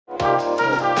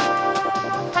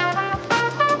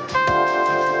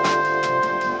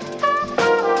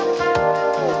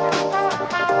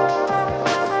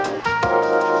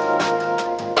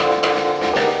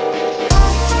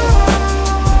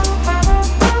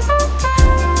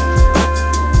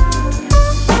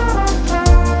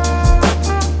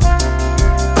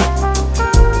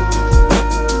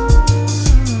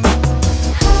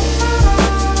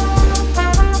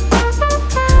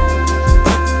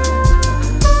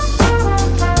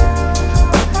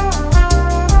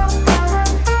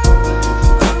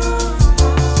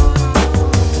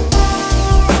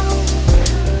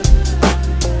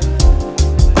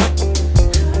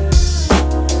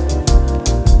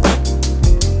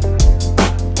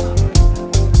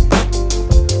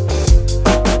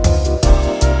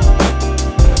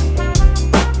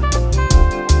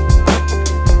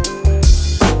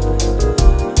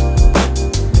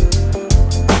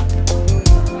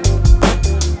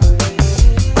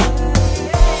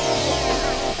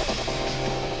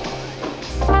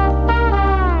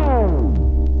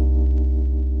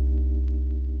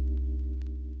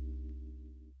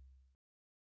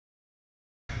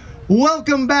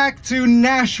Welcome back to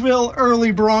Nashville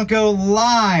Early Bronco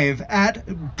live at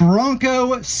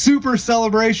Bronco Super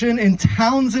Celebration in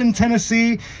Townsend,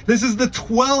 Tennessee. This is the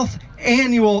 12th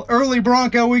annual Early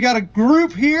Bronco. We got a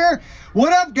group here.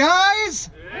 What up, guys?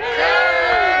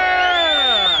 Yeah!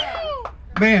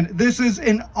 Man, this is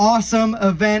an awesome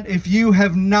event. If you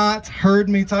have not heard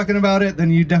me talking about it, then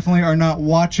you definitely are not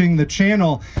watching the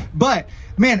channel. But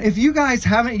man, if you guys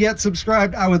haven't yet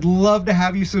subscribed, I would love to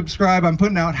have you subscribe. I'm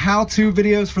putting out how-to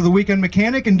videos for the Weekend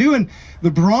Mechanic and doing the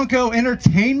Bronco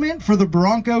entertainment for the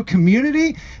Bronco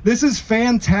community. This is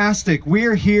fantastic. We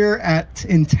are here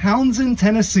in Townsend,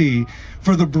 Tennessee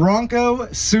for the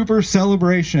Bronco Super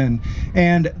Celebration,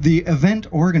 and the event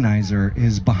organizer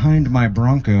is behind my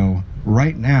Bronco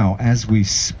right now as we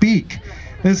speak.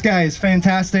 This guy is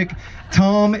fantastic.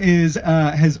 Tom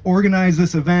has organized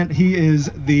this event. He is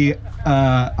the,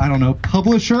 I don't know,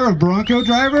 publisher of Bronco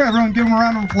Driver. Everyone give him a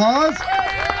round of applause.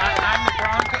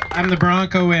 I'm the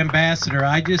Bronco ambassador.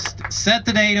 I just set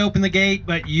the date, open the gate,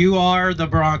 but you are the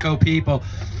Bronco people.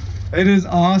 It is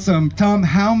awesome. Tom,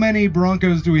 how many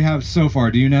Broncos do we have so far?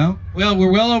 Do you know? Well,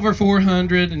 we're well over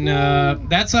 400, and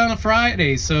that's on a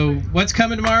Friday. So what's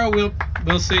coming tomorrow,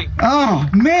 we'll see. Oh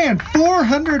man,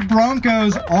 400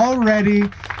 Broncos already,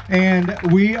 and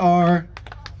we are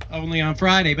only on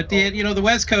Friday. But the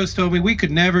West Coast told me we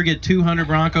could never get 200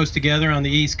 Broncos together on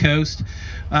the East Coast.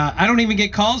 I don't even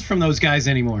get calls from those guys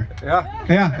anymore.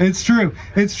 Yeah, it's true.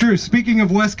 It's true. Speaking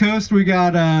of West Coast, we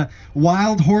got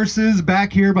wild horses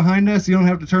back here behind us. You don't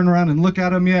have to turn around and look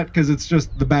at them yet because it's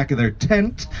just the back of their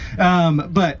tent.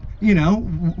 But you know,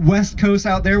 West Coast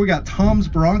out there, we got Tom's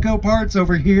Bronco parts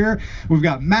over here. We've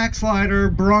got Max Slider,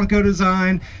 Bronco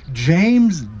Design,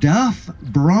 James Duff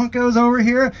Broncos over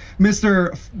here.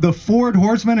 The Ford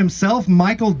Horseman himself,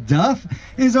 Michael Duff,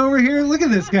 is over here. Look at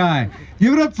this guy.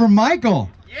 Give it up for Michael.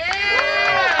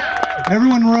 Yeah!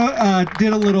 Everyone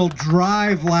did a little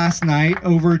drive last night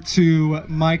over to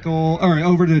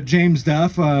over to James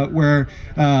Duff, where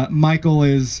Michael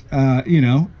is,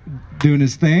 doing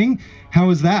his thing. How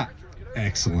was that?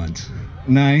 Excellent.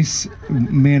 Nice.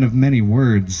 Man of many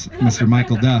words, Mr.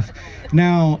 Michael Duff.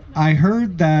 Now, I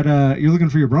heard that you're looking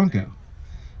for your Bronco.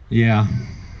 Yeah.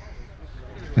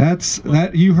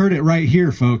 You heard it right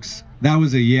here, folks. That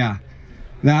was a yeah.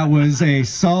 That was a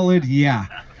solid yeah.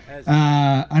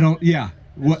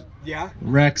 What? Yeah.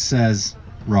 Rex says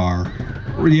rawr.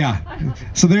 Yeah.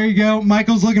 So there you go.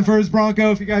 Michael's looking for his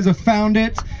Bronco. If you guys have found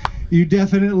it, you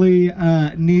definitely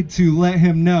need to let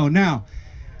him know. Now,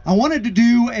 I wanted to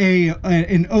do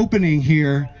an opening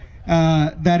here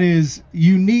that is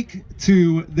unique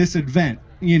to this event.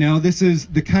 You know, this is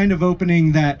the kind of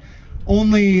opening that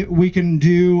only we can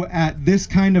do at this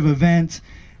kind of event.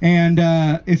 And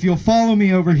if you'll follow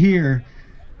me over here,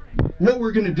 what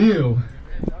we're going to do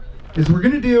is we're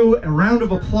going to do a round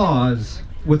of applause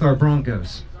with our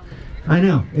Broncos. I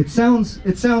know, it sounds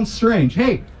strange.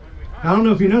 Hey, I don't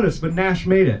know if you noticed, but Nash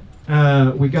made it.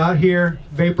 We got here,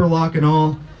 vapor lock and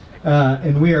all,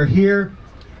 and we are here.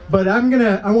 But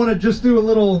I want to just do a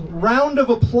little round of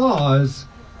applause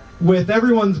with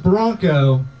everyone's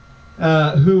Bronco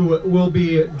who will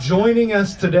be joining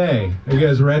us today. Are you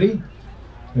guys ready?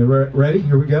 Ready?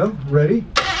 Here we go. Ready?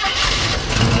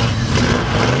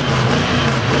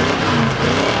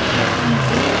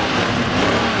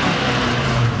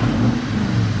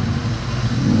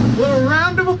 Little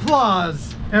round of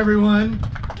applause, everyone,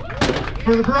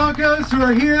 for the Broncos who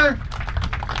are here.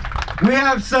 We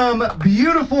have some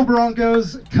beautiful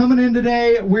Broncos coming in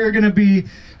today. We're going to be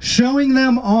showing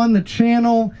them on the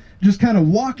channel, just kind of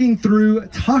walking through,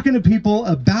 talking to people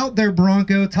about their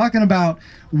Bronco, talking about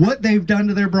what they've done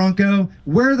to their Bronco,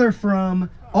 where they're from,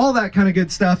 all that kind of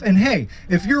good stuff. And hey,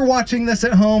 if you're watching this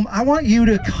at home, I want you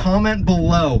to comment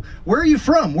below. Where are you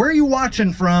from? Where are you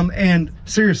watching from? And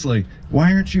seriously,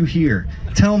 why aren't you here?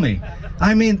 Tell me.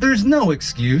 I mean, there's no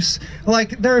excuse.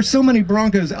 Like, there are so many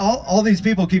Broncos. All these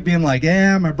people keep being like,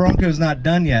 yeah, my Bronco's not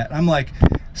done yet. I'm like,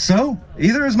 so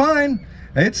either is mine.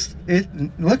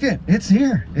 Look at it's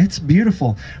here. It's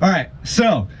beautiful. All right,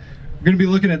 so we're gonna be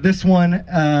looking at this one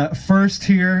first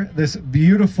here. This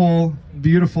beautiful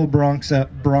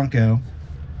Bronco.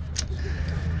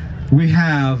 We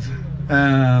have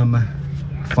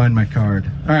find my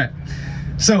card. All right,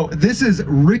 so this is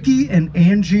Ricky and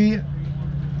Angie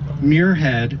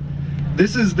Muirhead.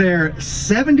 This is their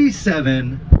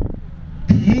 77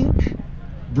 pink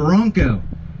Bronco.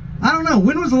 I don't know,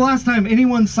 when was the last time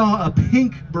anyone saw a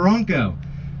pink Bronco?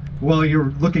 Well,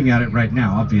 you're looking at it right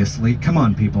now, obviously. Come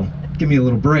on, people, give me a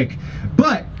little break.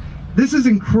 But this is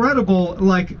incredible.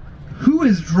 Like, who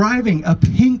is driving a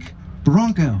pink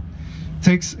Bronco?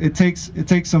 It takes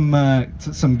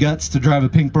some guts to drive a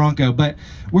pink Bronco. But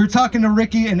we're talking to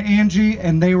Ricky and Angie,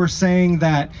 and they were saying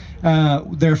that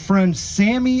their friend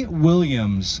Sammy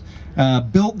Williams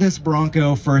built this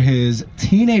Bronco for his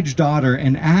teenage daughter,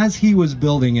 and as he was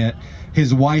building it,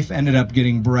 his wife ended up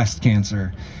getting breast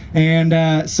cancer,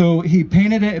 and so he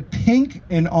painted it pink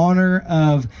in honor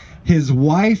of his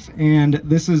wife, and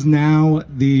this is now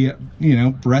the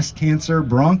breast cancer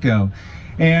Bronco.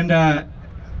 And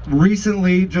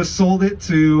recently just sold it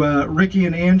to Ricky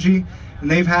and Angie, and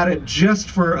they've had it just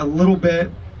for a little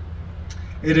bit.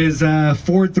 It is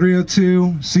Ford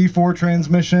 302 C4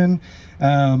 transmission,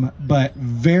 but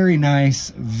very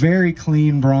nice, very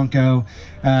clean Bronco,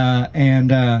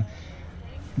 and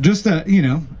just a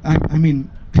I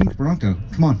mean, pink Bronco.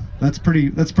 Come on, that's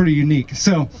pretty unique.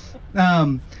 So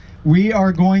we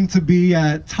are going to be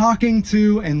talking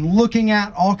to and looking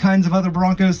at all kinds of other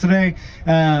Broncos today.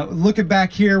 Looking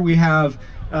back here, we have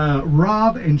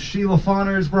Rob and Sheila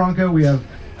Fonner's Bronco. We have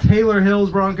Taylor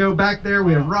Hill's Bronco. Back there,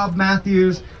 we have Rob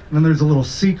Matthews. And then there's a little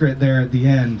secret there at the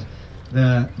end.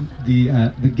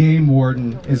 The game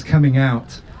warden is coming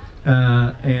out,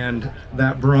 and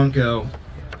that Bronco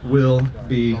will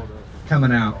be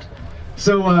coming out.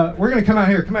 So we're gonna come out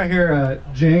here,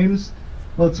 James.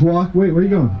 Let's walk. Wait, where are you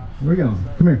going? Where are you going?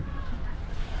 Come here.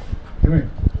 Come here.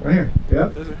 Right here.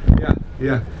 Yep.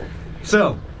 Yeah.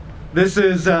 So, this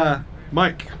is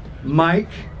Mike. Mike,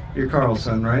 your Carl's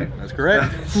son, right? That's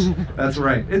correct. That's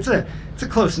right. It's a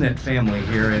close-knit family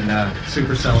here in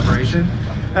Super Celebration.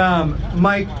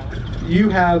 Mike, you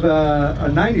have a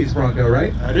 90s Bronco,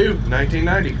 right? I do.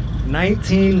 1990.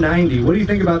 1990. What do you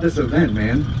think about this event,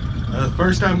 man?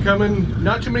 First time coming.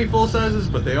 Not too many full sizes,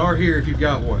 but they are here if you've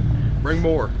got one. Bring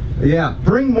more. Yeah,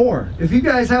 bring more. If you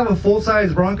guys have a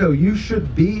full-size Bronco, you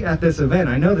should be at this event.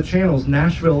 I know the channel's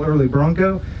Nashville Early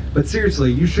Bronco, but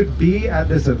seriously, you should be at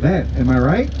this event. Am I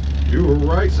right? You were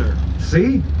right, sir.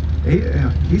 See?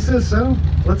 He says so.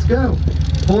 Let's go.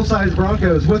 Full-size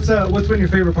Broncos. What's been your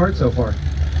favorite part so far?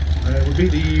 It would be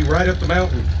the ride up the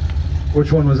mountain.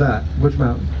 Which one was that? Which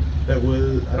mountain? That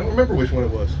was, I don't remember which one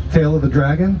it was. Tail of the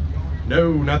Dragon?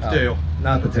 No, not the tail.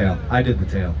 Not the tail. I did the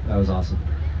tail. That was awesome.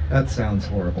 That sounds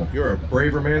horrible. You're a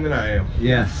braver man than I am.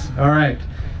 Yes. All right.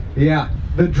 Yeah.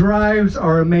 The drives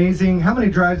are amazing. How many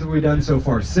drives have we done so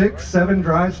far? 6, 7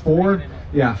 drives? 4?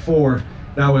 Yeah, 4.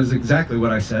 That was exactly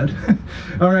what I said.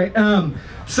 All right.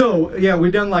 So yeah,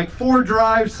 we've done like 4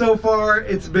 drives so far.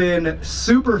 It's been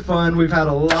super fun. We've had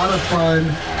a lot of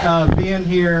fun being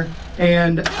here,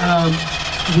 and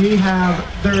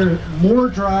there are more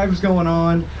drives going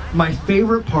on. My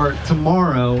favorite part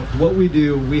tomorrow, what we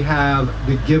do, we have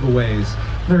the giveaways.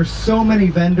 There's so many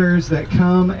vendors that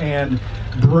come and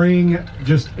bring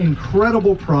just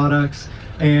incredible products,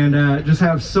 and just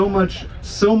have so much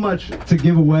to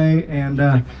give away,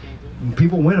 and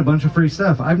people win a bunch of free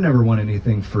stuff. I've never won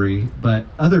anything free, but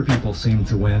other people seem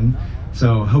to win,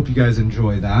 so hope you guys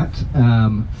enjoy that.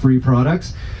 Free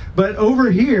products. But over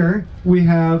here we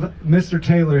have Mr.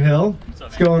 Taylor Hill.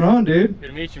 What's going on, dude? Good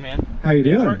to meet you, man. How you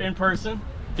doing? In person.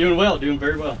 Doing well, doing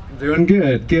very well. Doing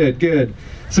good.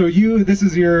 So this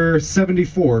is your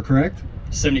 74, correct?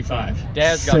 75.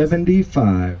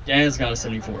 75. Dad's got a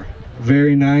 74.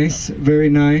 Very nice, very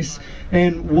nice.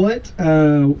 And what?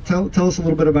 Tell us a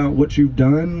little bit about what you've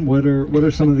done. What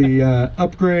are some of the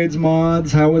upgrades,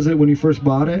 mods? How was it when you first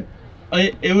bought it?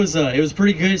 It was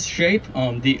pretty good shape.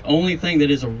 The only thing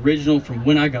that is original from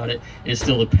when I got it is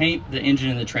still the paint, the engine,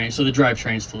 and the train. So the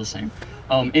drivetrain is still the same.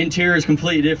 Interior is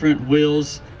completely different.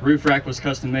 Wheels, roof rack was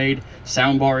custom made.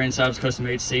 Sound bar inside was custom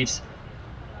made. Seats.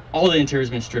 All the interior has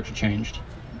been stripped and changed.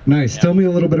 Nice. Yeah. Tell me a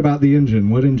little bit about the engine.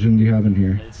 What engine do you have in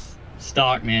here? It's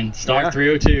stock, man. Stock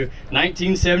 302,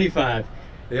 1975.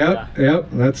 Yep.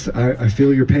 That's I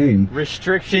feel your pain.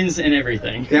 Restrictions and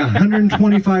everything. Yeah,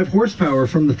 125 horsepower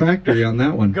from the factory on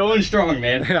that one. Going strong,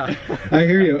 man. Yeah. I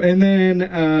hear you. And then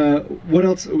what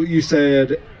else? You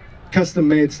said custom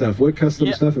made stuff. What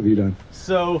custom stuff have you done?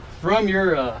 So from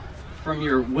your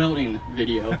welding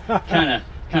video, kind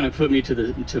of put me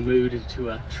to mood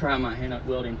to try my hand at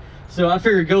welding. So I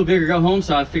figured go big or go home.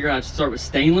 So I figured I'd start with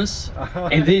stainless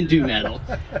and then do metal,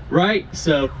 right?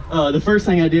 So the first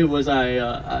thing I did was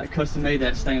I custom made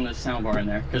that stainless soundbar in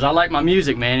there because I like my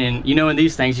music, man. And you know, in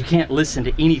these things you can't listen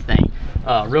to anything,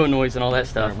 road noise and all that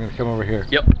stuff. I'm gonna come over here.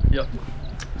 Yep.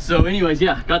 So anyways,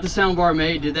 yeah, got the soundbar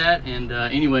made, did that, and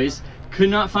anyways, could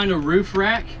not find a roof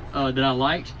rack that I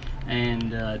liked,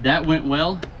 and that went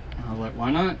well. And I was like,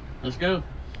 why not? Let's go.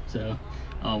 So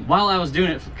while I was doing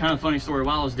it, kind of funny story,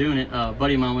 while I was doing it, a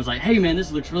buddy of mine was like, hey man,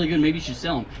 this looks really good, maybe you should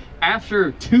sell them.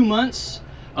 After 2 months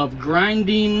of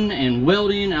grinding and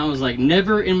welding, I was like,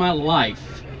 never in my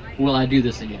life will I do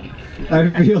this again. I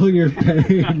feel your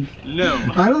pain. No.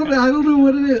 I don't know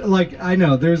what it is. Like, I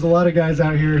know there's a lot of guys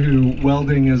out here who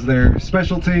welding is their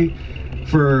specialty.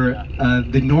 For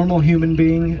the normal human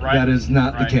being, Right. that is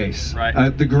not the Right. case.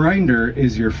 Right. The grinder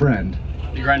is your friend.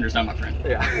 The grinder's not my friend.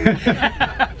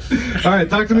 Yeah. All right,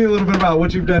 talk to me a little bit about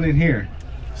what you've done in here.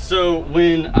 So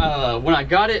when I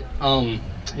got it,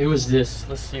 it was this.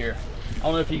 Let's see here. I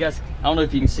don't know if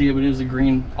you can see it, but it was a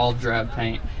green all drab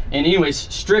paint. And anyways,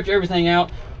 stripped everything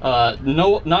out.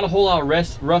 Not a whole lot of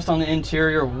rust on the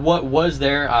interior. What was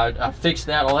there, I fixed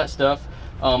that, all that stuff.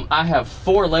 I have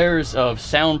 4 layers of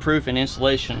soundproof and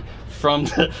insulation from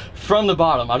the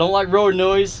bottom. I don't like road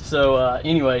noise, so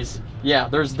anyways, yeah,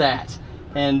 there's that.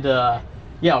 And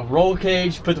yeah, roll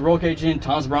cage, put the roll cage in,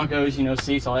 Tom's Broncos, you know,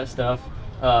 seats, all that stuff.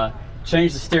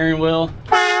 Changed the steering wheel,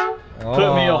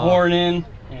 put me a horn in,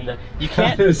 and you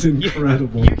can't. That is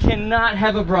incredible. You cannot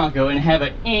have a Bronco and have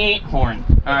a horn.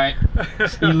 All right,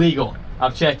 it's illegal.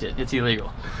 I've checked it. It's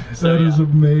illegal. So, That is yeah.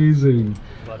 amazing.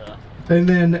 But And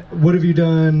then what have you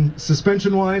done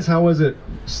suspension wise? How was it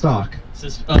stock?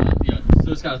 yeah,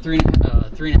 so it's got a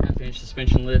 3.5 inch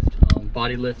suspension lift,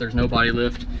 body lift. There's no body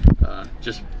lift.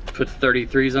 Just put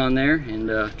 33s on there and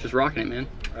just rocking it, man.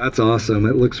 That's awesome.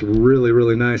 It looks really,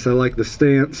 really nice. I like the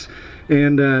stance.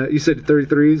 And you said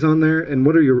 33s on there. And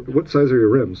what size are your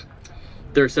rims?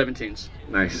 They're 17s.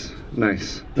 Nice,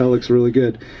 nice. That looks really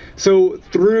good. So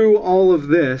through all of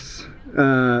this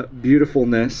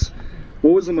beautifulness,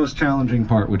 what was the most challenging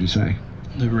part, would you say?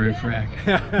 The roof rack.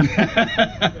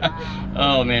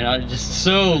 Oh man, just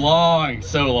so long,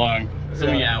 so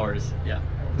many hours. Yeah.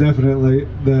 Definitely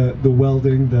the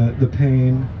welding, the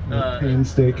pain, the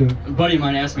painstaking. A buddy of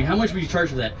mine asked me, how much would you charge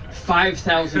for that?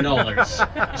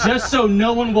 $5,000. Just so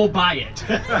no one will buy it.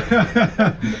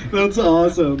 That's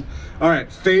awesome. All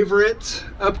right, favorite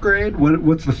upgrade?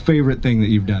 What's the favorite thing that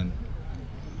you've done?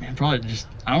 Man, probably just,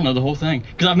 I don't know, the whole thing.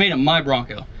 Because I've made it my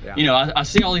Bronco. Yeah. You know, I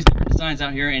see all these different designs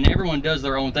out here, and everyone does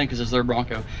their own thing because it's their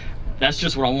Bronco. That's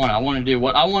just what I want. I want to do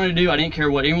what I want to do. I didn't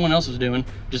care what anyone else was doing.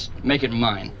 Just make it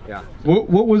mine. Yeah. What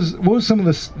was some of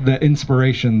the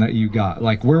inspiration that you got?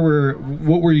 Like, what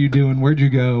were you doing? Where'd you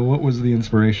go? What was the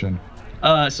inspiration?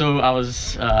 So I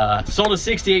was sold a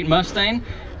 '68 Mustang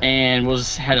and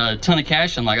had a ton of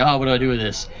cash. I'm like, oh, what do I do with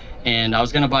this? And I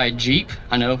was gonna buy a Jeep.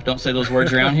 I know, don't say those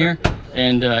words around here.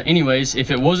 And anyways, if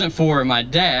it wasn't for my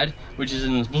dad, which is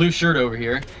in this blue shirt over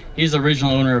here, he's the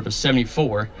original owner of a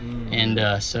 '74.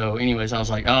 And so anyways, I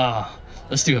was like, oh,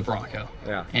 let's do a Bronco.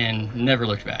 Yeah. And never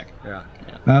looked back. Yeah.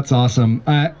 That's awesome.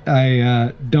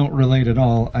 I don't relate at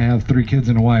all. I have 3 kids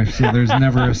and a wife, so there's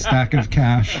never a stack of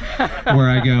cash where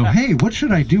I go, hey, what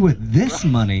should I do with this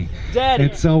money? Daddy.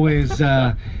 It's always,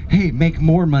 hey, make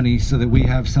more money so that we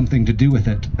have something to do with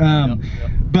it.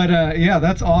 But yeah,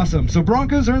 that's awesome. So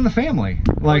Broncos are in the family.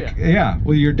 Like, yeah.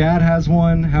 Well, your dad has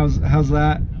one. How's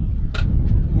that?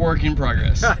 Work in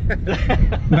progress.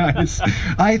 Nice.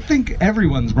 I think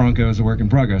everyone's Bronco is a work in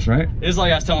progress, right? It's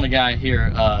like I was telling the guy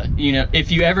here, you know,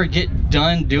 if you ever get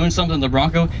done doing something to the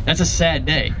Bronco, that's a sad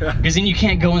day. Because then you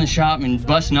can't go in the shop and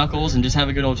bust knuckles and just have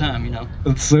a good old time, you know?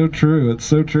 It's so true. It's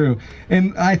so true.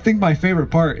 And I think my favorite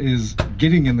part is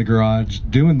getting in the garage,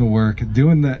 doing the work,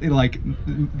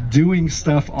 doing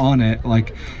stuff on it.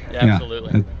 Like, Yeah,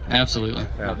 absolutely. Absolutely.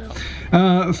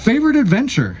 Yeah. Favorite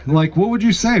adventure? Like, what would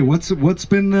you say? What's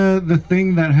been the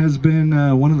thing that has been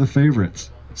one of the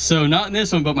favorites? So not in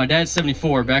this one, but my dad's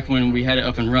 74. Back when we had it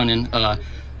up and running,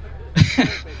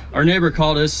 our neighbor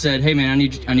called us, said, "Hey man, I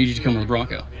need you to come with the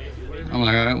Bronco." I'm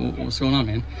like, "All right, what's going on,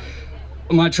 man?"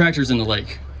 "My tractor's in the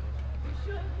lake."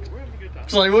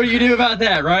 It's like, what do you do about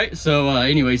that, right? So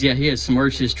anyways, yeah, he had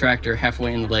submerged his tractor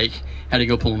halfway in the lake. Had to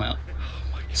go pull him out.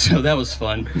 So that was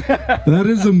fun. That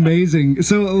is amazing.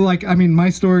 So, like, I mean, my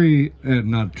story,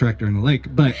 not a tractor in the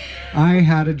lake, but I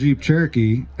had a Jeep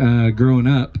Cherokee growing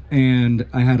up, and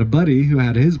I had a buddy who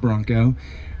had his Bronco,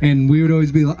 and we would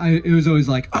always be, it was always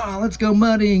like, oh, let's go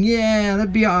mudding, yeah,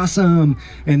 that'd be awesome.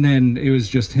 And then it was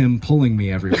just him pulling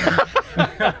me everywhere.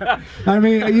 I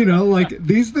mean, you know, like,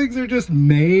 these things are just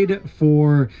made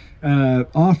for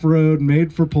off-road,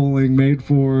 made for pulling, made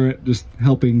for just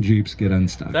helping Jeeps get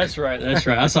unstuck. That's right. That's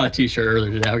right. I saw a T-shirt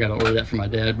earlier today. I got to order that for my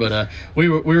dad. But we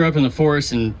were up in the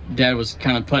forest, and Dad was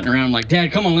kind of putting around. I'm like,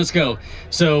 "Dad, come on, let's go."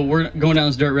 So we're going down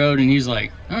this dirt road, and he's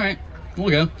like, "All right, we'll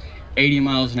go." 80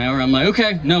 miles an hour. I'm like,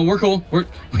 "Okay, no, we're cool.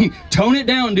 We tone it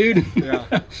down, dude." Yeah.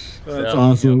 That's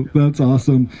awesome. That's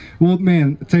awesome. Well,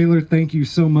 man, Taylor, thank you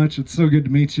so much. It's so good to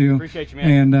meet you. Appreciate you,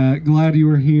 man. And glad you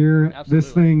were here. Absolutely.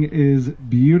 This thing is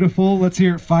beautiful. Let's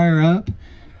hear it fire up.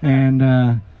 And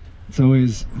it's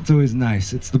always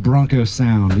nice. It's the Bronco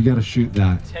sound. You got to shoot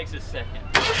that. It takes a second.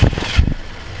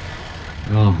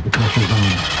 Oh, the pressure's on.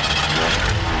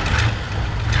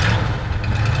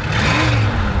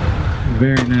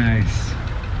 Very nice.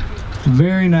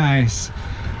 Very nice.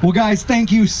 Well, guys,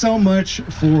 thank you so much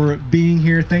for being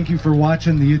here. Thank you for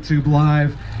watching the YouTube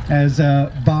live as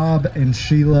Bob and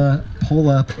Sheila pull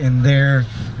up in their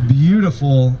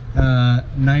beautiful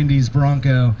 90s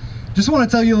Bronco. Just want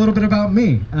to tell you a little bit about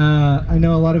me. I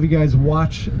know a lot of you guys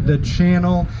watch the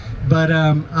channel, but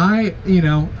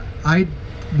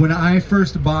when I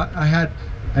first bought, I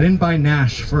didn't buy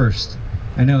Nash first.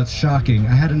 I know it's shocking.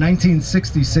 I had a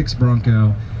 1966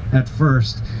 Bronco at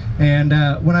first, and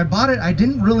when I bought it, I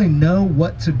didn't really know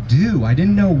what to do. I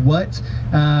didn't know what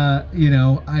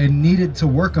I needed to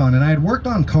work on, and I had worked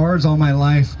on cars all my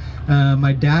life.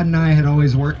 My dad and I had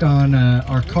always worked on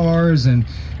our cars and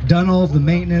done all of the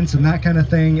maintenance and that kind of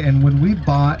thing. And when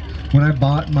I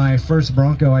bought my first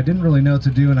Bronco, I didn't really know what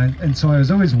to do, and so I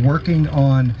was always working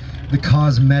on the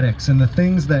cosmetics and the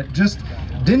things that just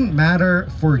didn't matter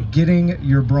for getting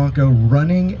your Bronco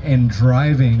running and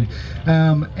driving.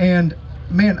 And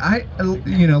man,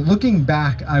 looking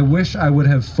back, I wish I would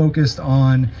have focused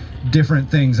on different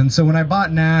things. And so when I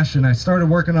bought Nash and I started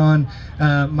working on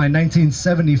my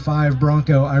 1975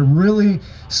 Bronco, I really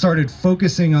started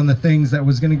focusing on the things that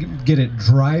was going to get it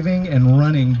driving and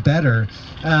running better.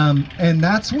 And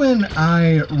that's when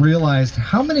I realized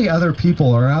how many other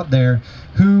people are out there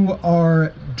who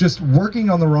are just working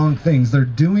on the wrong things. They're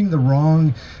doing the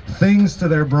wrong things to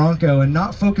their Bronco and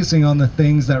not focusing on the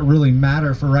things that really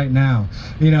matter for right now.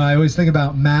 You know, I always think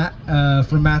about Matt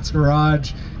from Matt's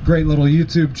Garage, great little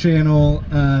YouTube channel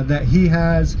that he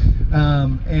has.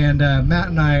 And Matt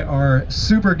and I are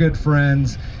super good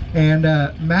friends. And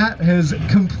Matt has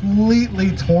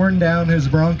completely torn down his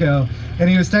Bronco. And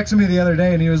he was texting me the other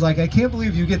day and he was like, "I can't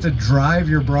believe you get to drive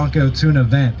your Bronco to an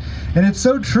event." And it's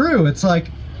so true. It's like,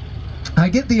 I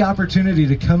get the opportunity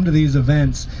to come to these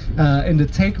events and to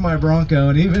take my Bronco,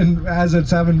 and even as it's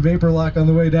having vapor lock on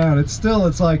the way down, it's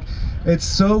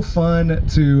so fun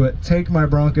to take my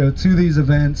Bronco to these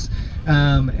events.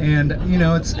 And you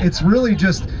know, it's really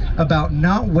just about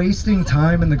not wasting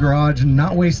time in the garage and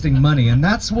not wasting money. And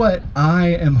that's what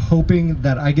I am hoping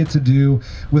that I get to do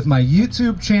with my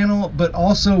YouTube channel, but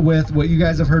also with what you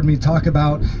guys have heard me talk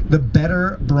about, the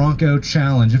Better Bronco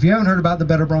Challenge. If you haven't heard about the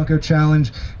Better Bronco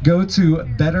Challenge, go to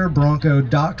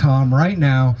betterbronco.com right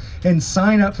now and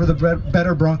sign up for the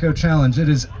Better Bronco Challenge. It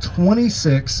is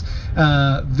 26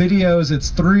 videos. It's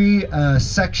 3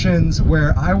 sections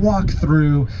where I walk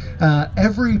through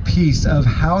every piece of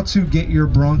how to get your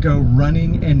Bronco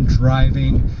running and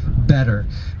driving better.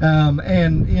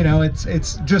 And you know, it's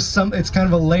kind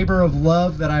of a labor of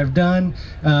love that I've done,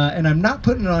 and I'm not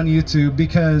putting it on YouTube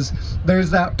because there's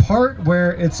that part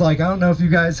where it's like, I don't know if you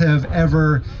guys have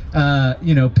ever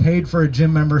paid for a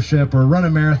gym membership or run a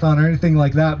marathon or anything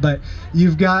like that, but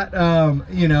you've got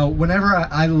whenever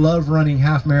I love running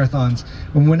half marathons,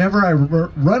 and whenever I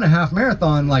run a half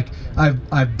marathon, like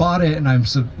I've bought it and I'm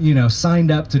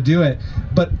signed up to do it,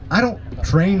 but I don't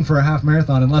train for a half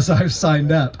marathon unless I've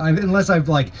signed up, unless I've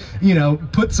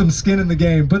put some skin in the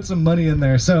game, put some money in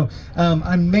there. So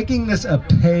I'm making this a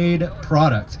paid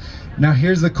product. Now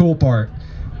here's the cool part.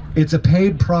 It's a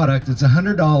paid product. It's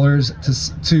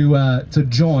 $100 to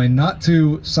join, not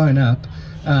to sign up,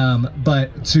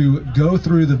 but to go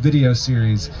through the video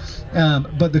series.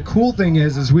 But the cool thing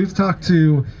is we've talked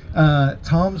to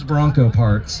Tom's Bronco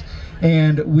Parts,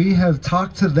 and we have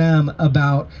talked to them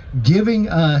about giving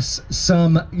us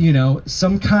some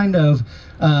kind of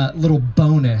little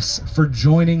bonus for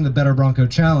joining the Better Bronco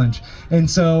Challenge. And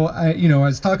so I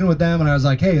was talking with them, and I was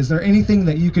like, hey, is there anything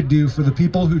that you could do for the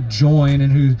people who join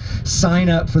and who sign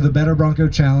up for the Better Bronco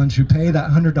Challenge, who pay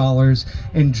that $100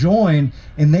 and join?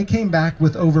 And they came back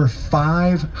with over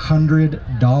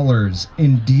 $500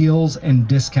 in deals and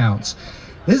discounts.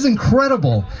 This is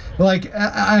incredible. Like,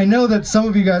 I know that some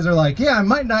of you guys are like, yeah, I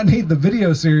might not need the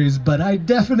video series, but I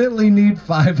definitely need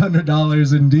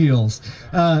 $500 in deals.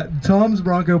 Tom's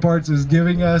Bronco Parts is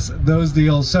giving us those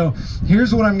deals. So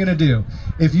here's what I'm gonna do.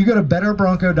 If you go to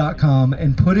betterbronco.com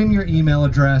and put in your email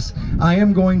address, I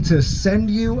am going to send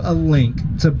you a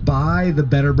link to buy the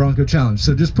Better Bronco Challenge.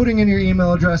 So just putting in your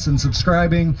email address and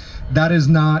subscribing, that is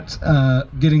not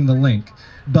getting the link.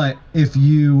 But if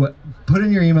you put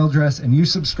in your email address and you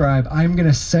subscribe, I'm going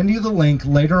to send you the link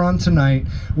later on tonight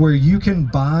where you can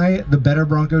buy the Better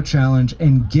Bronco Challenge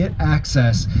and get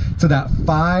access to that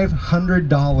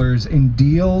 $500 in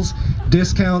deals,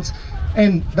 discounts.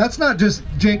 And that's not just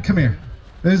Jake, come here.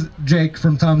 This is Jake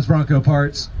from Tom's Bronco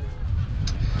Parts.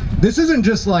 This isn't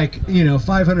just like,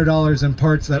 $500 in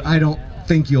parts that I don't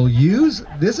think you'll use.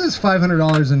 This is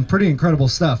 $500 in pretty incredible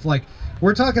stuff. Like,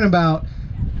 we're talking about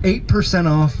 8%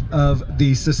 off of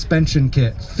the suspension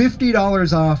kit,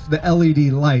 $50 off the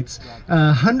LED lights,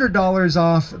 $100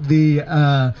 off the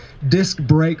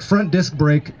front disc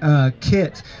brake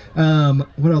kit.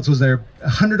 What else was there?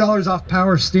 $100 off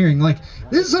power steering. Like,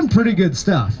 this is some pretty good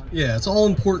stuff. Yeah, it's all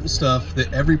important stuff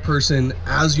that every person,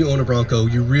 as you own a Bronco,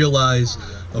 you realize,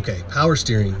 okay, power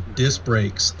steering, disc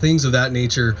brakes, things of that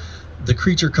nature, the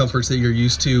creature comforts that you're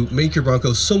used to make your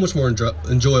Bronco so much more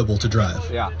enjoyable to drive.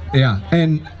 Yeah,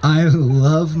 and I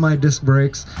love my disc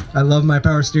brakes. I love my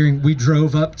power steering. We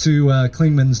drove up to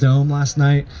Klingman's Dome last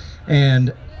night,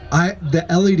 and the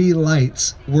LED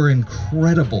lights were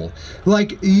incredible.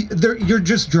 Like, you're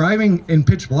just driving in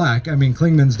pitch black. I mean,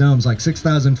 Klingman's Dome's like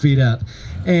 6,000 feet up,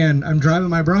 and I'm driving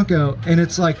my Bronco, and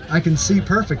it's like I can see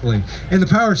perfectly. And the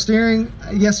power steering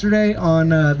yesterday on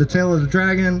the Tail of the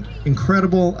Dragon,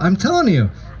 incredible. I'm telling you,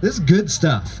 this is good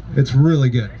stuff. It's really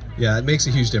good. Yeah, it makes a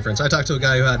huge difference. I talked to a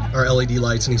guy who had our LED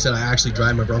lights, and he said, I actually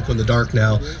drive my Bronco in the dark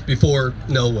now. Before,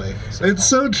 no way. So. It's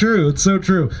so true. It's so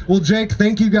true. Well, Jake,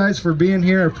 thank you guys for being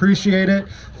here. Appreciate it.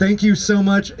 Thank you so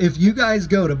much. If you guys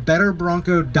go to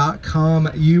betterbronco.com,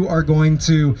 you are going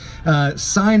to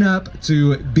sign up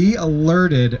to be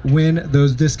alerted when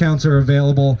those discounts are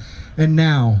available. And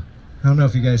now, I don't know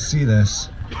if you guys see this.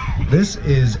 This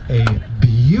is a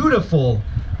beautiful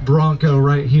Bronco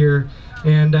right here.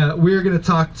 And we're going to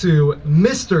talk to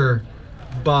Mr.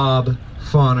 Bob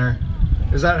Fonner.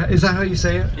 Is that how you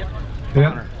say it? Yep.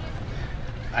 Yeah.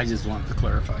 I just wanted to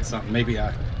clarify something. Maybe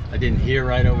I didn't hear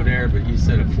right over there, but you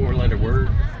said a 4-letter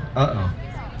word. Uh-oh.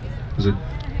 Was it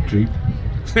Jeep?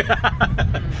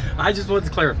 I just wanted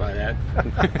to clarify that.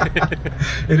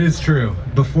 It is true.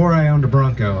 Before I owned a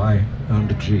Bronco, I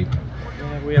owned a Jeep.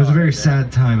 It was a very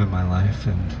sad time in my life,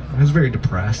 and I was very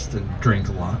depressed and drank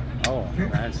a lot. Oh,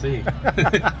 I see.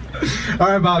 All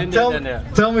right, Bob, tell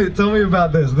me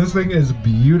about this. This thing is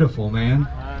beautiful, man.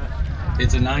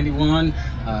 It's a 91.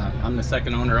 I'm the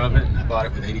second owner of it. I bought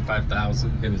it with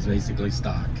 $85,000. It was basically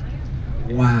stock.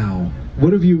 Wow.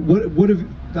 What have you,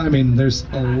 I mean, there's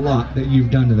a lot that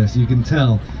you've done to this, you can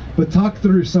tell. But talk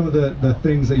through some of the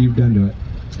things that you've done to it.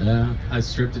 I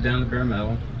stripped it down to bare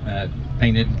metal.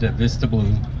 Painted the Vista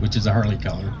Blue, which is a Harley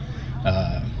color.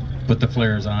 Put the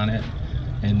flares on it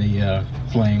and the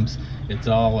flames. It's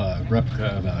all a replica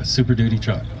of a Super Duty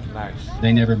truck. Nice.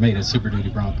 They never made a Super Duty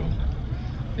Bronco.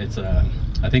 It's I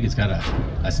think it's got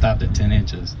I stopped at 10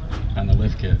 inches on the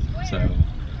lift kit. So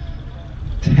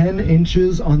 10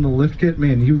 inches on the lift kit,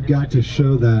 man, you've got to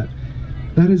show that.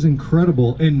 That is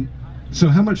incredible. And so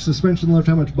how much suspension lift,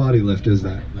 how much body lift is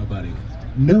that? No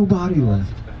body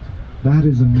lift. That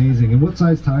is amazing. And what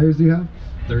size tires do you have?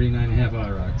 39.5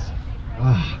 IROCs.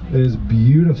 Ah, it is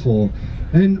beautiful.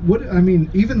 And what, I mean,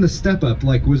 even the step up,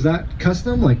 like, was that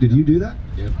custom? Like, did you do that?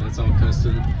 Yep, that's all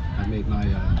custom. I made my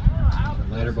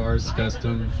ladder bars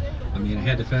custom. I mean, I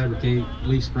had to fabricate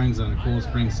leaf springs on a coil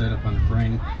spring setup on the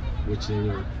frame, which they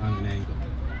were on an angle.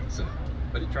 So,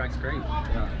 but it tracks great.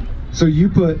 Yeah. So you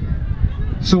put,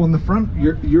 so on the front,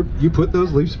 you put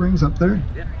those leaf springs up there?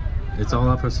 Yeah. It's all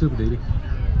off of Super Duty.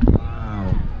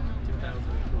 Wow.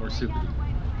 2004 Super Duty.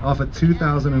 off a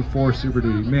 2004 Super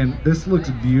Duty. Man, this looks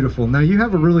beautiful. Now you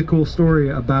have a really cool story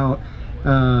about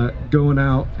going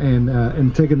out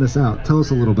and taking this out. Tell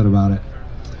us a little bit about it.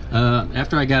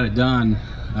 After I got it done,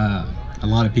 a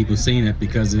lot of people seen it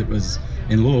because it was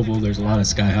in Louisville. There's a lot of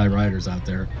Sky High riders out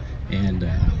there, and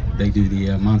they do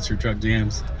the monster truck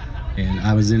jams. And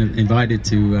I was invited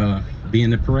to be in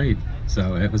the parade,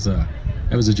 so it was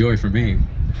a joy for me.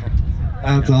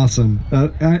 That's awesome.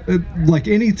 Like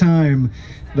any time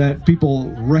that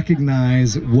people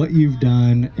recognize what you've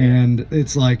done, and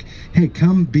it's like, hey,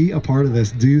 come be a part of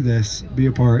this, do this, be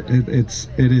a part. It's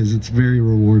very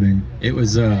rewarding. It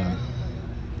was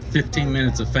 15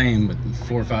 minutes of fame, but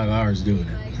 4 or 5 hours doing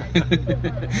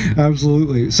it.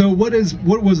 Absolutely. So what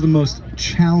was the most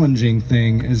challenging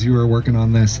thing as you were working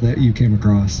on this that you came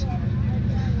across?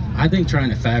 I think trying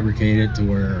to fabricate it to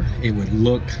where it would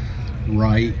look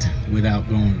right without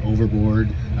going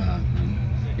overboard.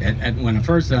 When I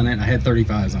first done it, I had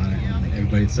 35s on it, and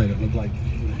everybody said it looked like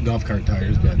golf cart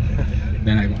tires, but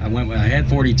then I had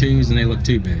 42s and they looked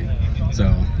too big.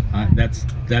 So that's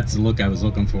the look I was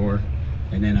looking for.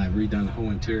 And then I redone the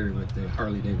whole interior with the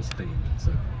Harley Davidson theme.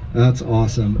 So that's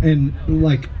awesome. And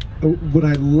like, what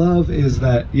I love is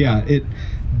that, yeah, it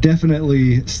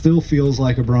definitely still feels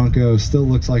like a Bronco, still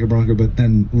looks like a Bronco, but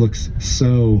then looks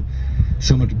so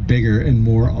much bigger and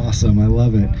more awesome. I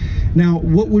love it. Now,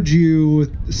 what would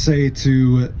you say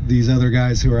to these other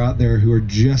guys who are out there who are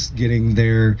just getting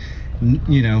their,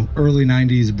 you know, early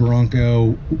 90s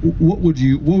Bronco? What would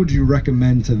you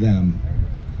recommend to them?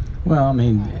 Well, I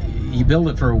mean, you build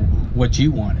it for what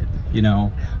you wanted, you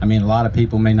know. I mean, a lot of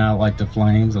people may not like the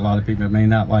flames, a lot of people may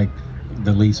not like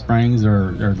the leaf springs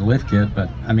or the lift kit, but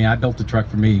I mean, I built the truck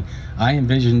for me. I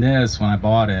envisioned this when I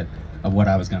bought it of what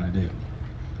I was going to do.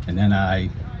 And then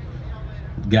I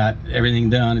got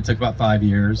everything done. It took about 5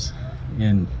 years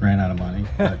and ran out of money,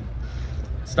 but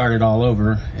started all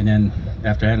over. And then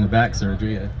after having the back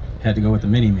surgery, I had to go with the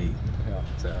mini-me.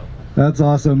 So that's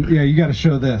awesome. Yeah, you got to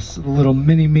show this, the little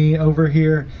mini-me over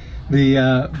here.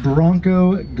 The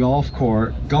Bronco golf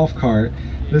cart.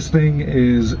 This thing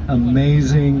is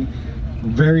amazing.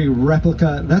 Very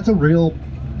replica. That's a real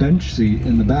bench seat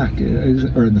in the back,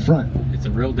 or in the front. It's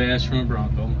a real dash from a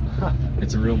Bronco.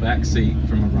 It's a real back seat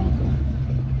from a Bronco.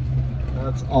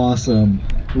 That's awesome.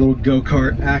 A little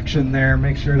go-kart action there.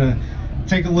 Make sure to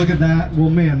take a look at that. Well,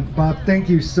 man, Bob, thank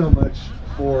you so much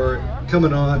for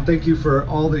coming on. Thank you for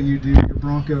all that you do. Your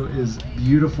Bronco is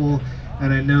beautiful,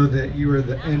 and I know that you are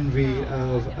the envy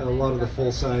of a lot of the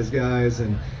full-size guys,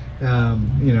 and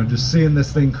you know, just seeing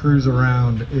this thing cruise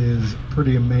around is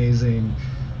pretty amazing.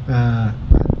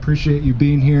 Appreciate you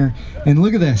being here. And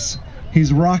look at this.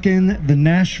 He's rocking the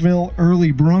Nashville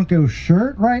Early Bronco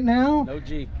shirt right now. No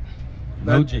Jeep.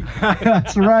 No Jeep.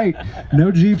 That's right.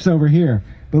 No Jeeps over here.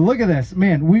 But look at this.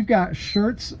 Man, we've got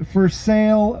shirts for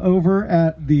sale over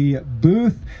at the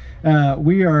booth.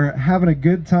 We are having a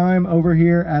good time over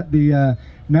here at the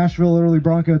Nashville Early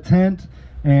Bronco tent.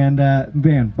 And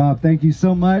man, Bob, thank you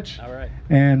so much. All right.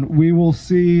 And we will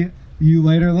see you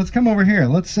later. Let's come over here.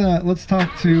 Let's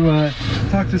talk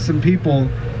to some people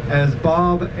as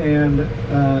Bob and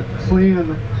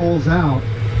Clan pulls out.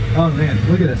 Oh man,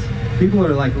 look at this. People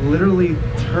are like literally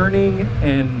turning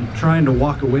and trying to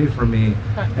walk away from me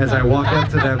as I walk up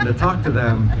to them to talk to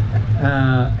them.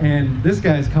 And this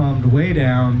guy's calmed way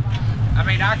down. I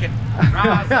mean, I can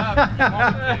rise up if you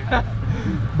want to.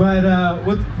 But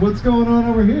what's going on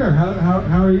over here?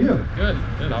 How are you? Good.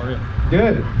 How are you?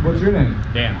 Good. What's your name?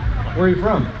 Dan. Where are you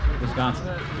from?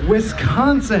 Wisconsin.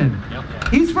 Wisconsin. Yep.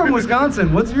 He's from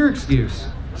Wisconsin. What's your excuse?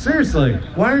 Seriously,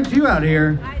 why aren't you out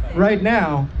here right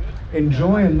now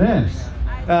enjoying this?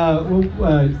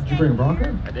 Did you bring a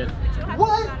Bronco? I did.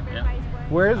 What? Yeah.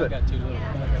 Where is it? I got two little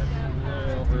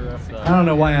over I don't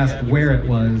know why I asked where it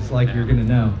was, like you're gonna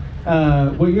know.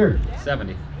 What year?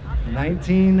 70.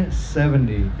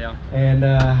 1970. Yeah. And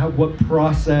what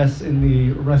process in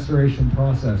the restoration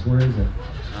process? Where is it?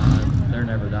 They're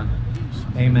never done.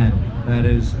 Amen. That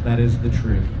is the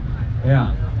truth.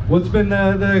 Yeah. What's been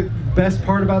the best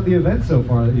part about the event so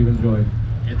far that you've enjoyed?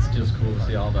 It's just cool to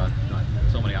see all the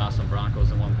so many awesome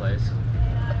Broncos in one place.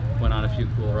 Went on a few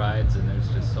cool rides, and there's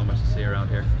just so much to see around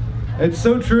here. It's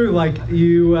so true. Like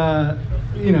you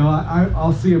know,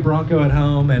 I'll see a Bronco at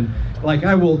home, and like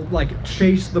I will like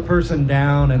chase the person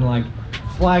down and like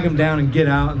flag them down and get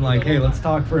out and like, hey, let's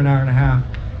talk for an hour and a half.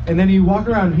 And then you walk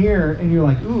around here and you're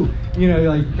like, ooh, you know,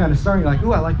 like kind of starting like,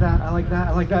 ooh, I like that, I like that,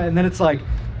 I like that. And then it's like,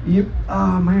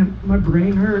 oh man, my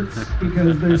brain hurts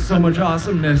because there's so much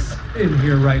awesomeness in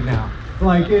here right now.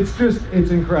 Like it's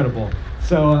incredible.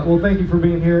 So, well, thank you for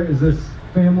being here. Is this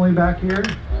family back here?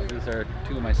 This These are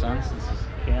two of my sons. This is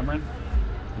Cameron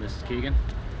and this is Keegan.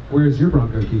 Where's your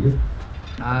Bronco, Keegan?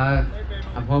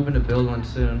 I'm hoping to build one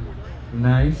soon.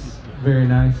 Nice, very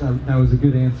nice. That was a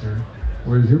good answer.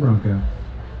 Where's your Bronco?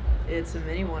 It's a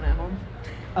mini one at home.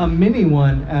 A mini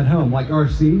one at home, like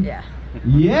RC? Yeah.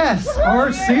 Yes,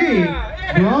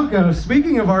 RC Bronco.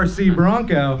 Speaking of RC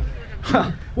Bronco,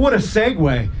 what a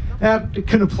segue.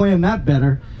 Could have planned that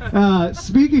better.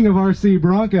 Speaking of RC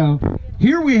Bronco,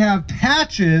 here we have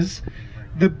Patches,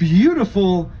 the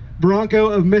beautiful Bronco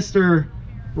of Mr.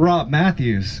 Rob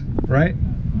Matthews, right?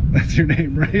 That's your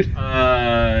name,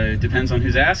 right? Depends on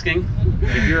who's asking.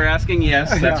 If you're asking,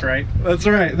 yes, that's right. That's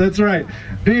right, that's right.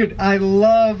 Dude, I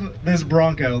love this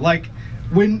Bronco. Like,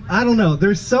 I don't know,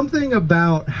 there's something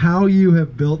about how you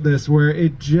have built this where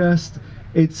it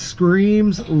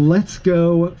screams, let's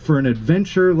go for an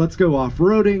adventure, let's go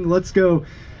off-roading, let's go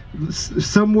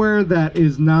somewhere that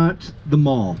is not the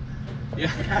mall.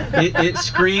 Yeah, it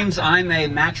screams I'm a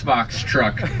Matchbox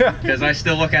truck, because I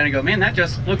still look at it and go, man, that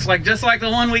just looks like just like the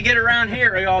one we get around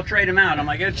here. We all trade them out. I'm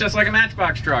like, it's just like a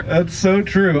Matchbox truck. That's so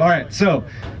true. All right, so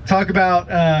talk about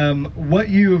what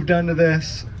you have done to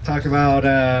this. Talk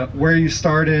about where you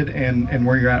started and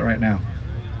where you're at right now.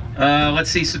 Let's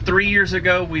see. So 5 years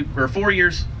ago,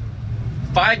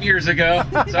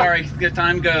 sorry, good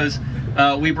time goes.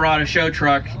 We brought a show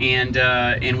truck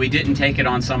and we didn't take it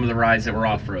on some of the rides that were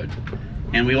off-road.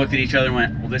 And we looked at each other and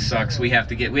went, well, this sucks. We have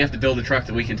to build a truck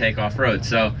that we can take off-road.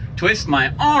 So twist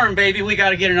my arm, baby, we got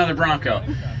to get another Bronco.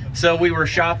 So we were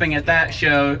shopping at that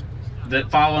show. The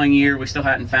following year, we still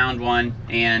hadn't found one,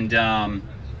 and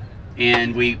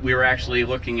we were actually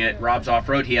looking at Rob's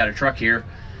off-road. He had a truck here.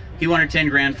 He wanted 10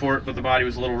 grand for it, but the body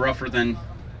was a little rougher than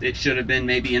it should have been,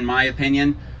 maybe in my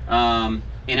opinion. And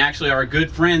actually, our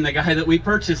good friend, the guy that we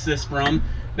purchased this from,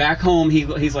 back home,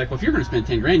 he's like, well, if you're going to spend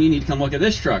 10 grand, you need to come look at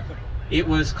this truck. It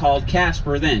was called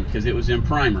Casper then, because it was in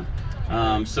primer.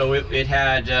 So it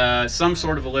had some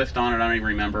sort of a lift on it, I don't even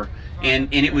remember.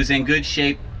 And it was in good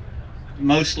shape,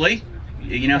 mostly.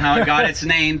 You know how it got its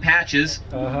name, Patches.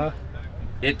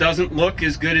 It doesn't look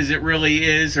as good as it really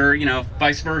is, or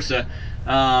vice versa.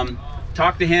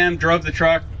 Talked to him, drove the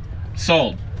truck,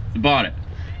 sold, bought it.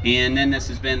 And then this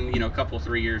has been, a couple,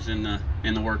 3 years in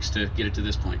the works to get it to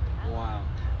this point. Wow.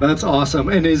 That's awesome.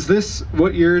 And is this,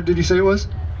 what year did you say it was?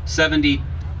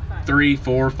 73,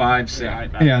 4, 5, 6.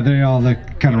 Yeah, they all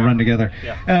kind of run together.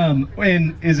 Yeah.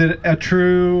 And is it a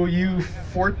true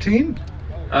U14?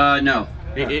 No.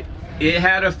 It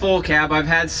had a full cab. I've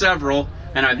had several,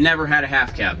 and I've never had a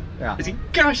half cab. Yeah.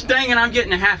 Gosh dang it, I'm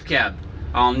getting a half cab.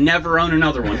 I'll never own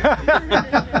another one.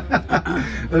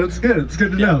 That's good. It's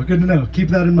good to know. Good to know. Keep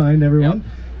that in mind, everyone.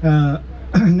 Yep.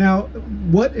 Now,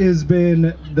 what has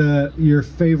been your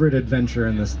favorite adventure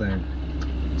in this thing?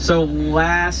 So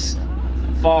last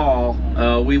fall,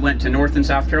 we went to North and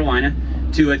South Carolina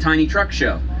to a tiny truck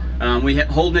show. We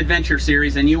hold an adventure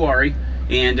series in Uwharrie,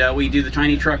 and we do the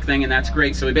tiny truck thing, and that's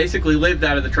great. So we basically lived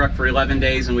out of the truck for 11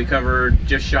 days, and we covered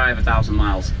just shy of 1,000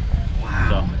 miles.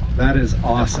 Wow. So. That is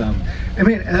awesome. I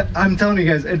mean, I'm telling you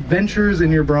guys, adventures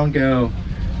in your Bronco,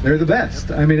 they're the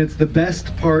best. I mean, it's the